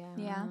machine? Yeah.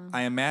 Yeah.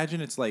 I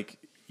imagine it's like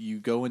you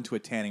go into a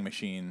tanning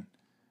machine,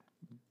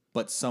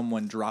 but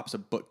someone drops a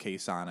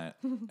bookcase on it,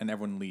 and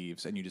everyone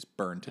leaves, and you just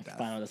burn to death.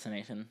 Final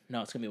Destination.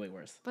 No, it's gonna be way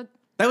worse. But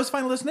That was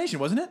Final Destination,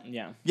 wasn't it?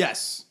 Yeah,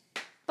 Yes.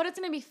 it's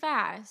gonna be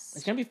fast.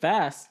 it's gonna be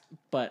fast,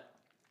 but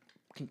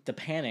the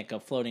panic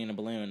of floating in a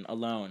balloon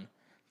alone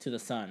to the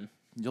sun.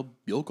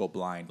 You'll go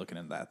blind looking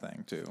at that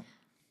thing too.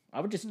 I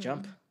would just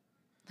jump.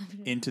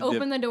 Into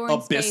Open the door in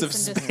abyss of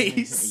space and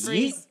just- space.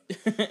 Freeze.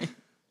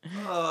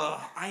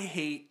 I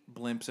hate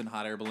blimps and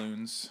hot air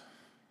balloons.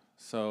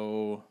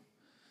 So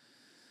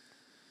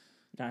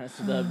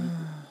Dinosaur, the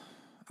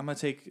I'm gonna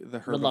take the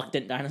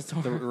reluctant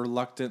dinosaur. the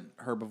reluctant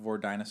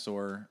herbivore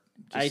dinosaur.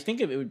 I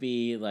think it would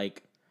be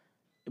like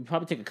it would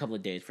probably take a couple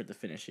of days for it to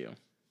finish you.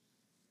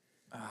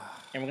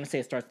 And we're gonna say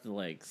it starts with the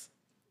legs.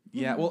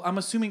 Yeah, well, I'm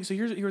assuming. So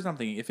here's what I'm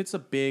thinking. If it's a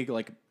big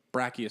like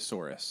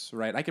Brachiosaurus,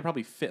 right? I could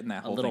probably fit in that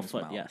A whole little thing's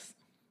foot, mouth, yes.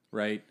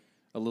 right?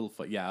 A little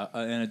foot, yeah,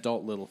 an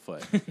adult little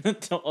foot,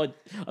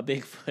 a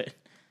big foot.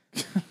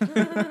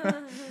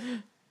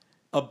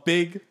 a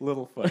big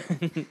little foot.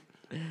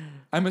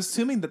 I'm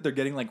assuming that they're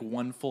getting like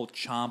one full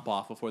chomp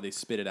off before they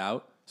spit it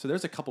out. So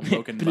there's a couple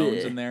broken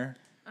bones in there.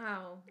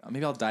 Oh.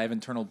 Maybe I'll die of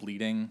internal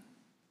bleeding.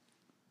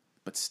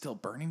 But still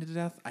burning to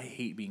death? I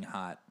hate being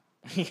hot.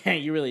 Yeah,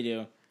 you really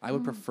do. I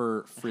would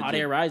prefer frigid. Hot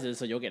air rises,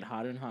 so you'll get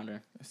hotter and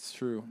hotter. It's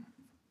true.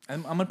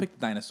 I'm going to pick the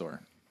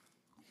dinosaur.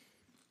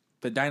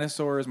 The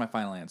dinosaur is my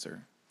final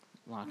answer.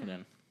 Lock it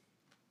in.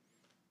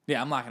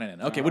 Yeah, I'm locking it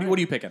in. Okay, All what right. are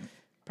you picking?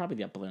 Probably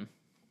the balloon.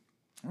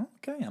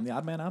 Okay, I'm the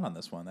odd man out on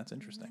this one. That's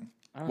interesting.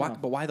 I don't Why, know.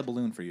 but why the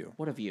balloon for you?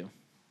 What of you?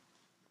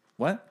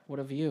 What? What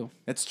of you?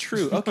 It's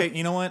true. Okay,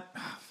 you know what?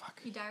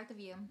 Fuck. You die with a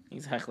view.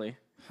 Exactly.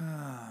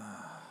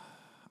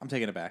 I'm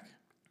taking it back.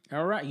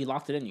 All right, you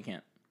locked it in. You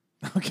can't.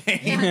 Okay.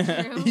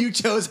 Yeah, true. You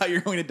chose how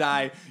you're going to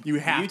die. You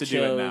have You to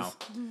do it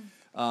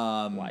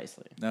now.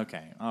 Wisely.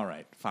 Okay. All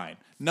right. Fine.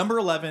 Number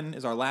 11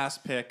 is our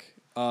last pick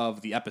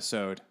of the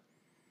episode.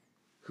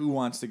 Who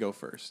wants to go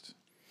first?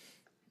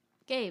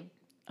 Gabe.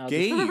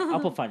 Gabe. I'll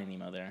put Finding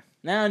Nemo there.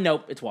 No,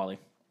 nope. It's Wally.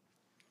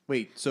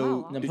 Wait, so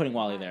Wow. I'm putting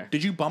Wally there.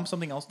 did you bump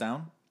something else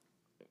down?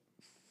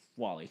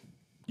 Wally.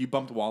 You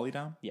bumped Wally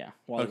down? Yeah,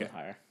 Wally Okay. was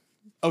higher.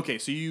 Okay,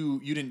 so you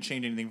didn't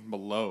change anything from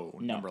below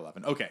No. number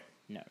 11. Okay.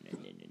 No.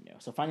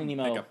 So Finding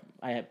Nemo, Pick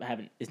I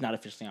haven't. Is not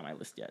officially on my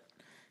list yet.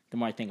 The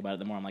more I think about it,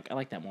 the more I'm like, I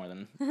like that more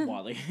than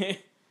Wally.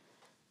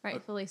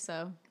 Rightfully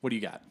so. What do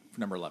you got for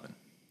number 11?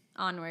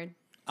 Onward.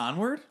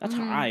 Onward? That's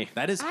high.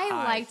 That is I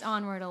high. liked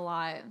Onward a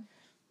lot.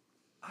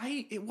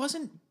 It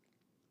wasn't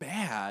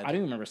bad. I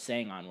don't remember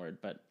saying Onward,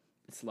 but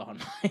it's low on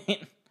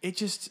mine. It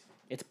just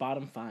It's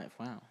bottom 5.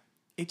 Wow.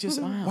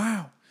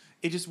 wow.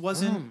 It just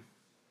wasn't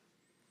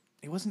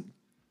it wasn't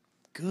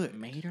good.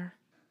 Mater.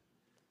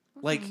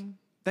 Like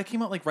that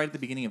came out like right at the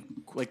beginning of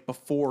like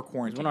before It was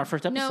quarantine. one of our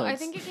first episodes. No, I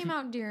think it came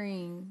out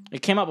during.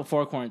 it came out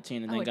before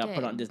quarantine and Oh, then it got put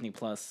did. on Disney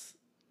Plus.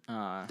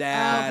 That's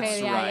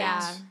Okay, yeah, right.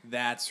 yeah.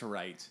 That's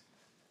right.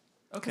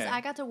 Okay. Because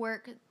I got to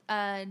work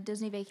a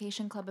Disney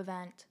Vacation Club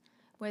event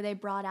where they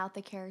brought out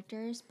the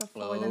characters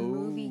before the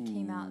movie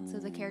came out. So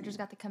the characters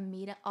got to come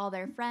meet all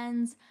their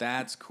friends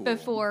That's cool.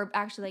 before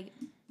actually like,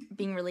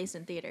 being released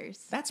in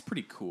theaters. That's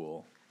pretty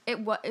cool.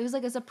 It was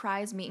like a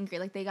surprise meet and greet.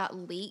 Like they got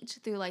leaked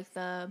through like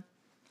the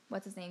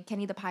what's his name,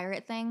 Kenny the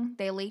Pirate thing.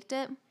 They leaked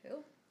it.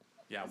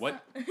 Yeah,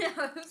 what?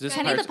 Is this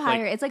Kenny the Pirates-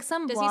 Pirate. like- It's like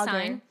some Does he blogger.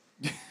 sign?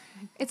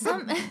 It's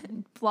some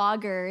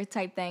blogger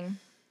type thing,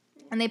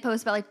 and they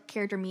post about like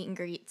character meet and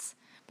greets.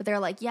 But they're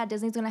like, yeah,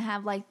 Disney's gonna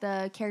have like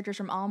the characters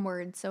from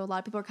Onward. So a lot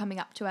of people are coming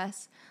up to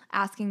us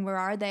asking where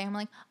are they. I'm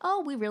like,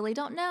 oh, we really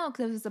don't know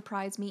because it was a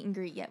surprise meet and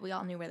greet. Yet we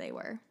all knew where they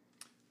were.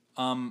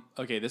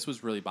 Okay, this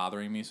was really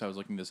bothering me, so I was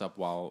looking this up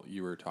while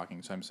you were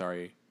talking, so I'm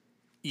sorry.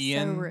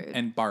 Ian rude.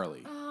 and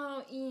Barley.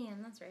 Oh, Ian,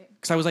 that's right.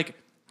 Because I was like,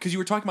 because you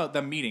were talking about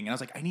them meeting, and I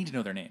was like, I need to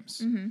know their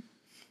names. Mm-hmm.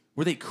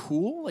 Were they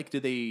cool? Like,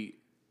 did they,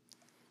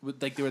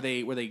 like, were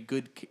they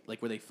good?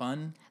 Like, were they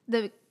fun?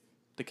 The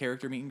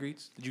character meet and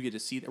greets. Did you get to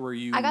see that? Were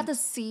you? I got to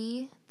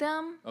see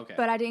them, Okay.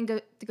 but I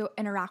didn't go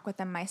interact with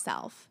them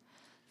myself.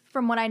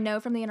 From what I know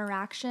from the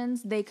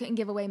interactions, they couldn't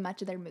give away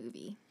much of their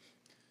movie.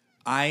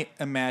 I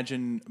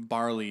imagine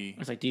Barley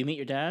It's like, do you meet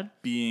your dad?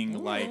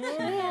 being like,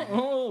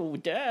 Oh,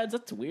 dads,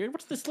 that's weird.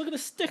 What's this? Look at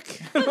this stick.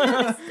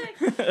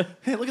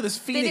 hey, look at this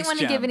Phoenix They didn't want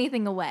to gem. give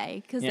anything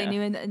away because Yeah. they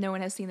knew that no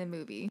one has seen the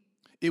movie.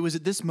 It was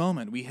at this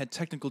moment we had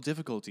technical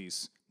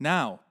difficulties.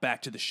 Now,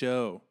 back to the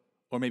show.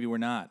 Or maybe we're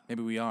not.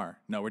 Maybe we are.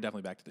 No, we're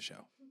definitely back to the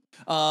show.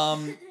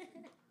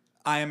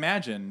 I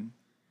imagine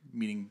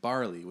meeting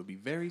Barley would be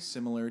very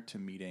similar to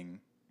meeting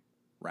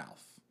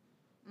Ralph.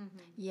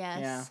 Yes.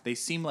 Yeah. They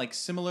seem like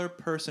similar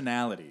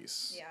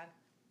personalities. Yeah,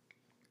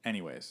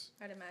 Anyways,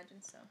 I'd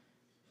imagine so.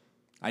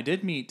 I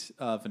did meet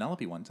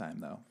Vanellope one time,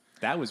 though.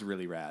 That was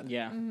really rad.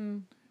 Yeah.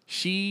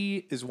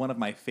 She is one of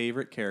my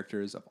favorite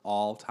characters of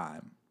all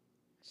time.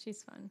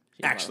 She's fun.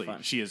 She's a lot of Actually,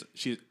 fun. she is.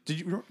 Did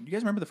you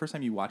guys remember the first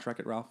time you watched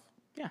Wreck-It Ralph?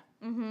 Yeah.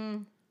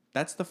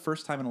 That's the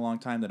first time in a long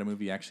time that a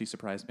movie actually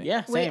surprised me.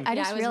 Yeah, Wait, same. I Yeah,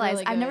 just it was realized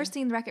really I've never good.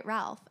 seen Wreck-It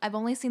Ralph. I've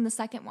only seen the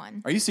second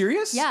one. Are you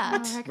serious? Yeah.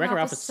 Wreck-It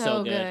Ralph is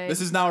so good.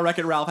 This is now a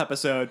Wreck-It Ralph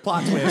episode.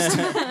 Plot twist.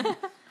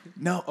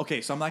 No, okay,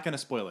 so I'm not going to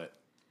spoil it.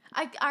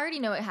 I already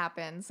know what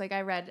happens. Like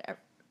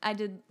I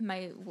did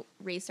my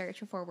research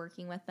before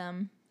working with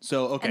them,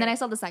 So, okay. and then I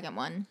saw the second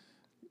one.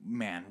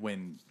 Man,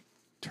 when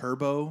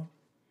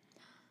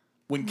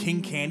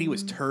King Candy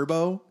was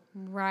Turbo,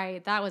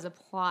 Right, that was a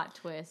plot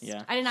twist.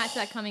 Yeah. I did not see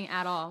that coming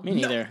at all. Me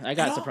neither. I at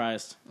got all.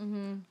 surprised.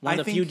 One I of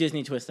the few think-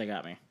 Disney twists that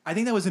got me. I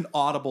think that was an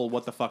audible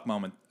what the fuck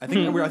moment. I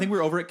think we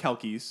were over at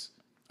Kelky's.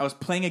 I was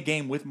playing a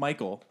game with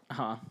Michael,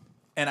 Uh-huh.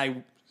 and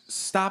I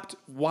stopped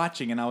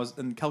watching, and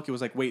Kelky was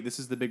like, "Wait, this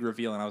is the big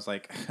reveal," and I was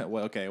like,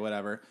 "Well, okay,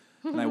 whatever."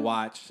 And I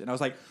watched, and I was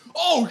like,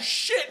 "Oh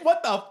shit!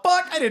 What the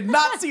fuck? I did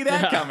not see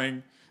that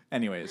coming."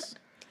 Anyways,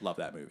 love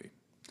that movie.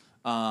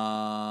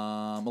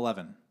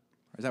 11.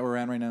 Is that where we're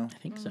at right now? I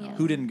think so. Yeah.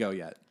 Who didn't go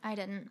yet? I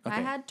didn't. Okay. I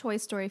had Toy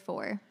Story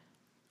 4.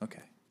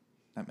 Okay,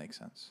 that makes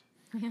sense.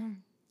 It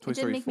Toy did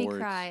Story make 4. me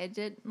cry. It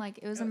did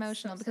it was so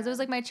emotional because it sad. was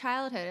like my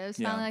childhood. It was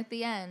Yeah. finally like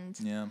the end.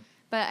 Yeah.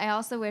 But I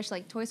also wish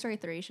like Toy Story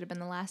 3 should have been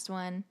the last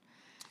one.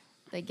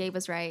 Like Gabe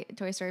was right.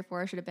 Toy Story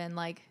 4 should have been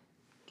like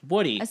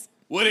Woody.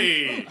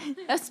 Woody.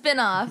 A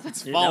spin-off.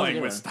 It's Dude, that was a falling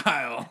good with one.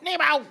 style.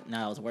 Nemo.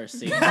 No, it was worse.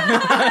 See, see,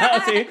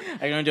 I'm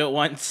gonna do it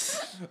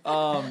once.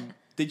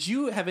 Did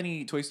you have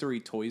any Toy Story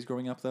toys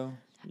growing up though?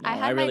 No, I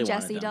had really my wanted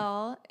Jessie them.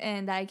 doll,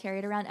 and that I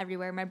carried around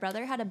everywhere. My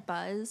brother had a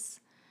Buzz,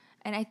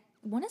 and I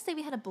want to say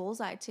we had a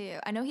Bullseye too.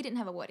 I know he didn't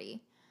have a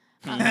Woody.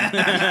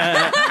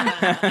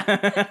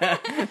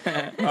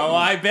 Oh,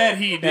 I bet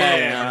he did.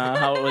 Yeah,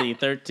 how old was he?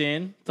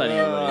 13. Plenty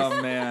of Woodies.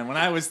 Oh man, when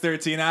I was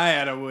 13, I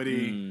had a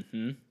Woody.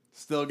 Mm-hmm.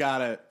 Still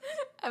got it.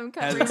 I'm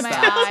covering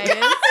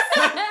my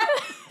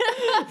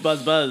eyes.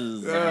 Buzz,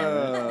 buzz.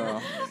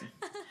 Oh.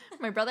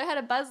 My brother had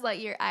a Buzz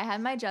Lightyear. I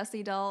had my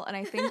Jessie doll, and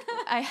I think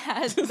I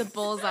had the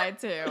Bullseye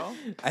too.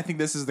 I think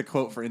this is the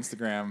quote for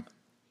Instagram.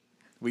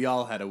 We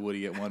all had a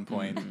Woody at one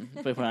point.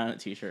 Put it on a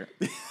t-shirt.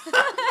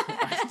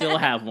 I still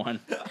have one.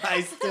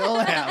 I still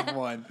have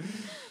one.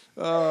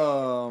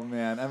 Oh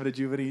man, Emma, did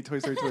you have any Toy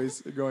Story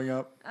toys growing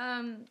up?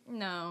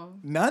 No.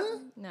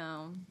 None?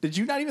 No. Did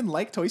you not even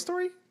like Toy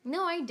Story?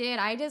 No, I did.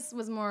 I just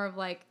was more of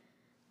like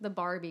the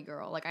Barbie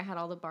girl. Like I had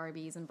all the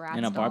Barbies and Bratz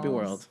In a Barbie dolls.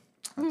 world.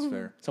 That's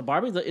fair. So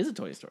Barbie is a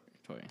Toy Story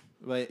toy.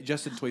 But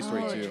just in Toy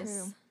Story 2.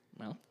 True.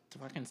 Well, it's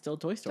fucking still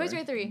Toy Story. Toy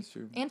Story 3. That's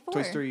true. And 4.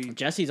 Toy Story.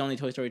 Jesse's only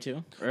Toy Story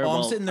 2.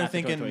 I'm sitting there after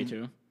Toy thinking- Story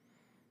 2.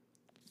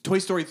 Toy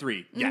Story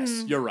 3.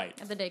 Yes, you're right.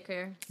 At the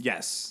daycare.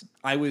 Yes.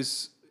 I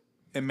was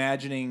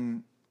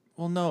imagining.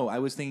 Well, no, I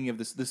was thinking of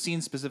this. The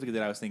scene specifically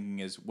that I was thinking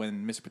is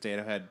when Mr.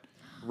 Potato Head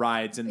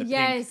rides in the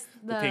Yes,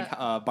 pink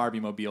Barbie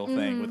mobile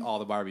thing with all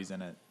the Barbies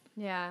in it.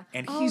 Yeah.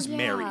 And Oh, he's yeah.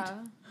 married.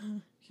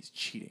 He's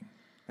cheating.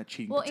 That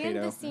cheating Well,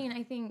 potato. and the scene,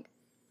 I think.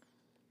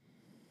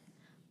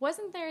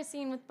 Wasn't there a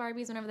scene with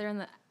Barbies whenever they're in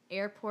the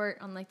airport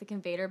on like the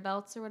conveyor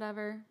belts or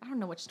whatever? I don't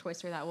know which Toy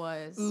Story that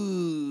was.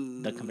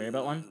 Ooh. The conveyor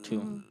belt one?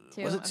 2.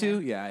 Two? Was it Okay.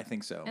 2? Yeah, I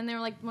think so. And they were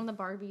like one of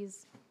the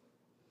Barbies.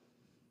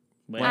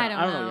 Wait, I don't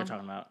know what know. you're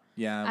talking about.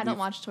 Yeah. I we've- don't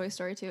watch Toy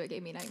Story 2. It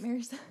gave me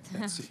nightmares.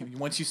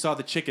 Once you saw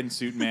the chicken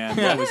suit, man,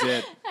 that was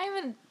it.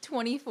 I'm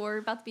 24,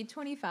 about to be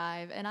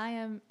 25, and I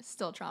am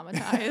still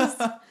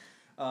traumatized.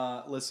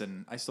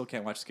 Listen, I still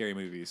can't watch scary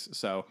movies,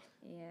 so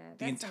Yeah.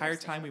 the entire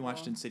time we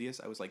watched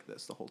Insidious, I was like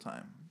this the whole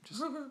time.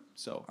 Just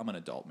so I'm an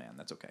adult man.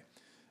 That's okay.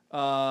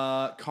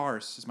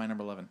 Cars is my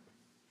number 11.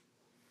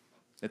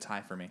 It's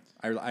high for me.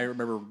 I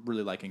remember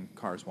really liking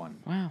Cars 1.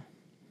 Wow.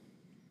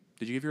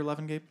 Did you give your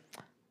 11, Gabe?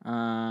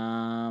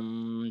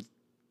 I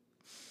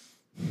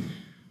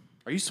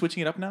Are you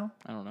switching it up now?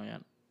 don't know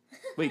yet.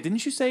 Wait, didn't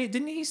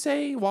he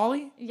say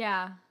Wally?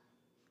 Yeah.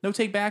 No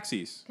take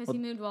backsies. Because he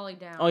moved Wally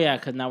down. Oh yeah,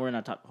 because now we're in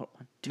our top.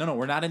 No,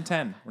 we're not in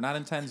 10. We're not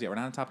in 10s yet. We're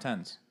not in top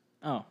 10s.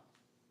 Oh,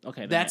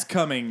 okay. Then That's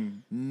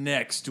coming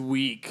next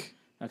week.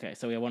 yeah. Okay.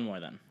 So we have one more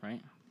then,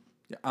 right?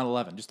 Yeah, on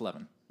 11, just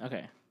 11.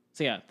 Okay.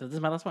 So yeah, this is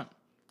my last one.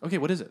 Okay,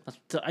 what is it?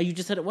 So you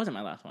just said it wasn't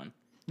my last one.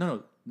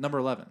 No, number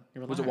 11.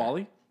 You're a Was it liar.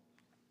 Wally?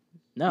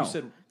 No. You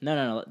said-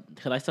 No.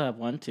 Because I still have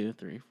 1, 2,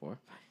 3, 4, 5,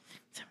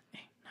 6, 7, 8,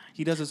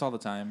 He does this all the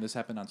time. This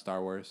happened on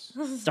Star Wars.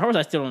 9. Star Wars.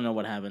 I still don't know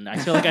what happened. I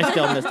feel like I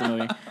still missed the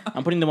movie.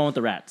 I'm putting the one with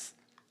the rats.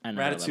 I know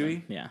Ratatouille?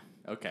 11. Yeah.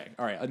 Okay,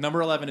 all right. Number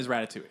 11 is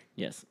Ratatouille.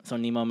 Yes. So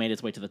Nemo made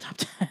its way to the top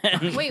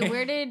 10. Wait,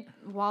 where did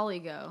Wally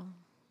go?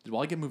 Did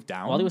Wally get moved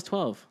down? Wally was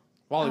 12.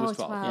 Wally Oh, was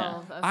 12. 12. Yeah.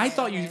 Okay, I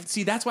thought you okay.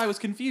 see. That's why I was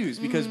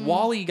confused because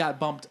Wally got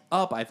bumped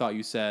up. I thought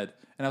you said,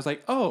 and I was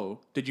like, "Oh,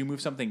 did you move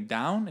something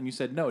down?" And you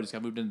said, "No, it just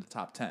got moved into the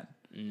top 10."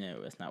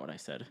 No, that's not what I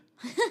said.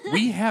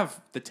 We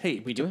have the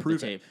tape. We to do have the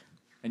prove tape. it,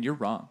 and you're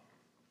wrong.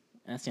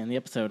 That's the end of the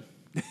episode.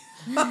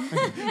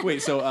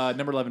 Wait, so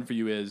number 11 for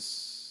you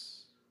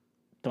is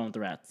The one with the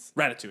rats.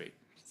 Ratatouille.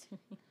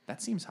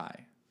 That seems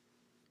high.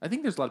 I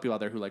think there's a lot of people out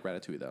there who like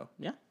Ratatouille, though.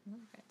 Yeah.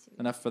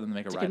 Enough for them to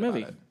make a a ride good about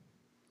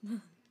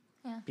movie.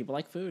 it. People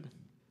like food.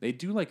 They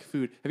do like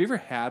food. Have you ever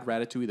had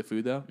Ratatouille, the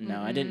food, though?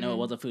 No, I didn't know it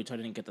was a food, so I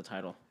didn't get the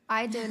title.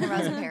 I did when I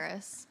was in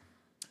Paris.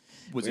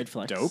 Was Weird it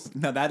flex. dope?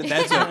 No,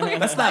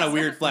 that's not a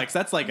weird flex.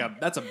 That's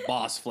a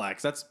boss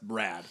flex. That's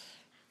rad.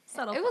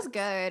 Subtle It was flex.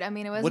 good. I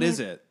mean, it was. What is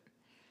it?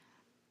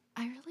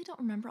 I really don't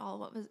remember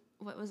all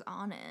what was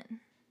on it.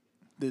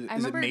 Is I it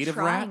remember made of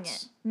trying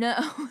rats? it. No,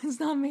 it's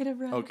not made of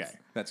rats. Okay,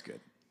 that's good.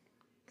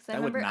 'Cause I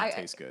That would remember not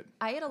taste good.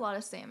 I ate a lot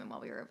of salmon while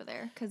we were over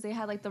there because they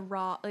had like the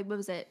raw, like what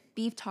was it,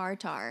 beef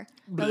tartare.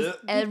 That was Blech.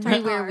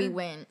 everywhere we tartare.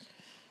 went.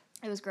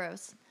 It was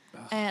gross,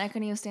 and I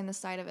couldn't even stand the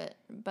sight of it.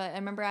 But I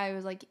remember I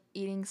was like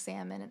eating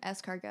salmon and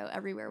escargot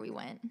everywhere we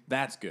went.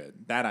 That's good.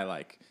 That I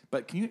like.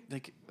 But can you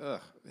like?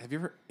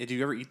 Did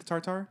you ever eat the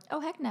tartare?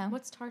 Oh heck no!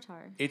 What's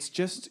tartar? It's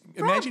just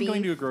imagine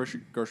going to a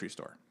beef. grocery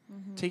store,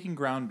 taking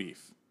ground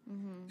beef,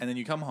 and then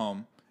you come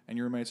home and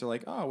your roommates are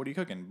like, "Oh, what are you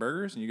cooking?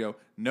 Burgers?" And you go,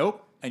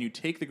 "Nope." And you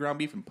take the ground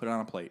beef and put it on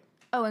a plate.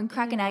 Oh, and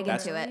crack an egg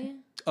That's- into it. Really?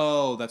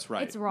 Oh, that's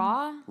right. It's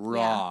raw.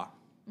 Raw.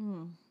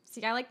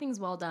 See, I like things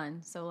well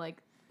done. So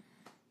like,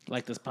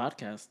 Like this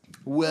podcast.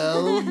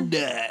 Well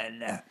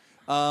done.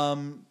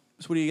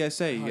 So what do you guys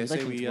say? You Oh, guys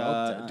like say we it's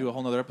well done. do a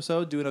whole nother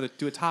episode, do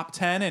a top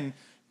 10 and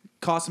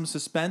cause some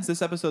suspense.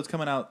 This episode's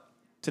coming out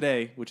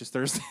today, which is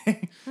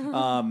Thursday.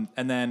 And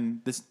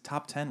then this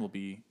top 10 will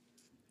be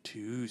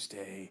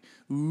Tuesday.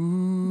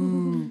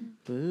 Ooh.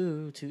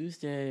 Boo,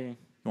 Tuesday.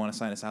 You want to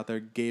sign us out there,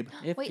 Gabe?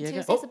 If Wait, you got-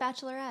 Tuesday's The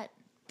Bachelorette.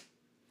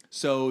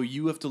 So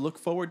you have to look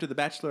forward to The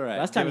Bachelorette.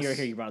 Last time Give you were us-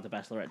 here, you brought up The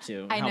Bachelorette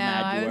too. I How know.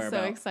 mad you I were was so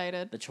about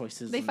excited. the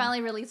choices. They and-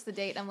 finally released the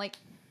date. I'm like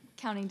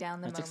counting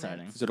down the That's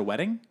moment. exciting. Is it a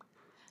wedding?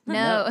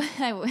 No,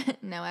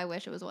 no, I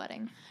wish it was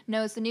wedding.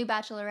 No, it's the new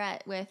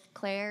Bachelorette with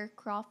Claire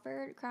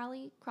Crawford.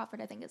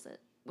 Crawford, I think is it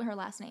her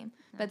last name,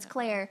 but it's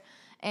Claire,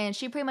 and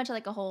she pretty much had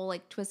like a whole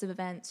like twist of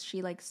events.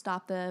 She like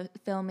stopped the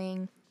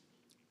filming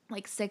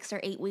like 6 or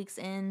 8 weeks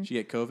in. She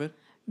get COVID?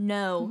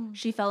 No,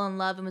 she fell in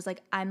love and was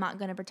like, I'm not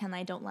gonna pretend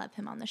I don't love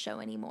him on the show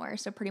anymore.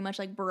 So pretty much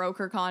like broke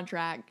her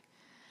contract,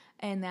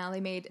 and now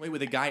they made Wait,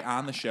 with a guy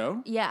on the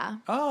show? yeah.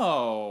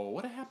 Oh,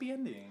 what a happy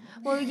ending.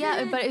 Well,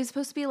 yeah, but it was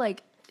supposed to be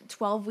like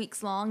 12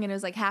 weeks long, and it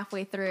was like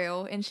halfway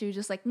through, and she was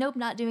just like, nope,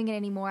 not doing it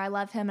anymore. I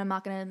love him. I'm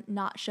not going to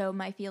not show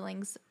my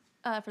feelings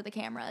for the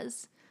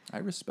cameras. I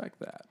respect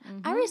that.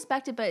 I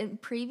respect it, but in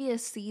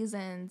previous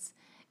seasons,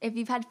 if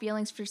you've had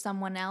feelings for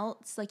someone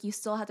else, like you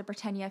still have to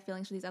pretend you have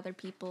feelings for these other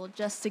people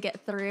just to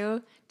get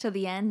through to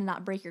the end and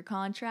not break your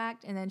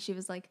contract. And then she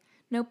was like,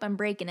 nope, I'm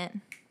breaking it.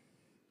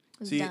 It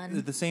was See,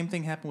 done. the same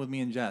thing happened with me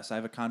and Jess. I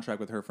have a contract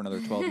with her for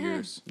another 12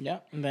 years.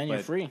 Yep, and then you're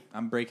but free.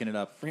 I'm breaking it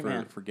up Free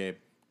man. for Gabe.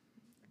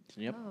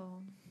 Yep. Oh.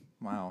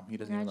 Wow, he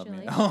doesn't even love me.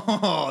 Congratulations.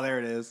 Oh, there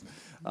it is.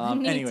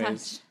 Knee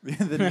Anyways,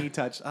 the knee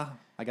touch. Ah,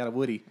 I got a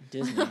Woody.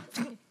 Disney.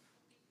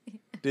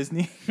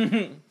 Disney.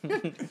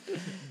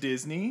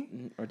 Disney.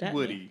 Or Daddy.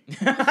 Woody.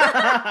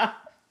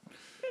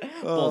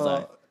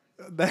 Bullseye.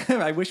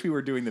 I wish we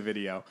were doing the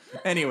video.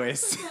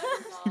 Anyways.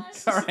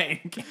 All right,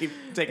 Gabe,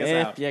 take us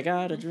If out. you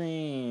got a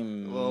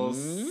dream. We'll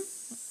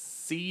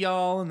see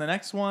y'all in the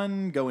next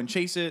one. Go and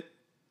chase it.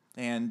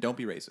 And don't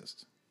be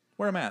racist.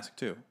 Wear a mask,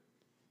 too.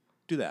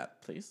 Do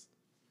that. Please.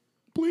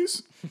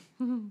 Please.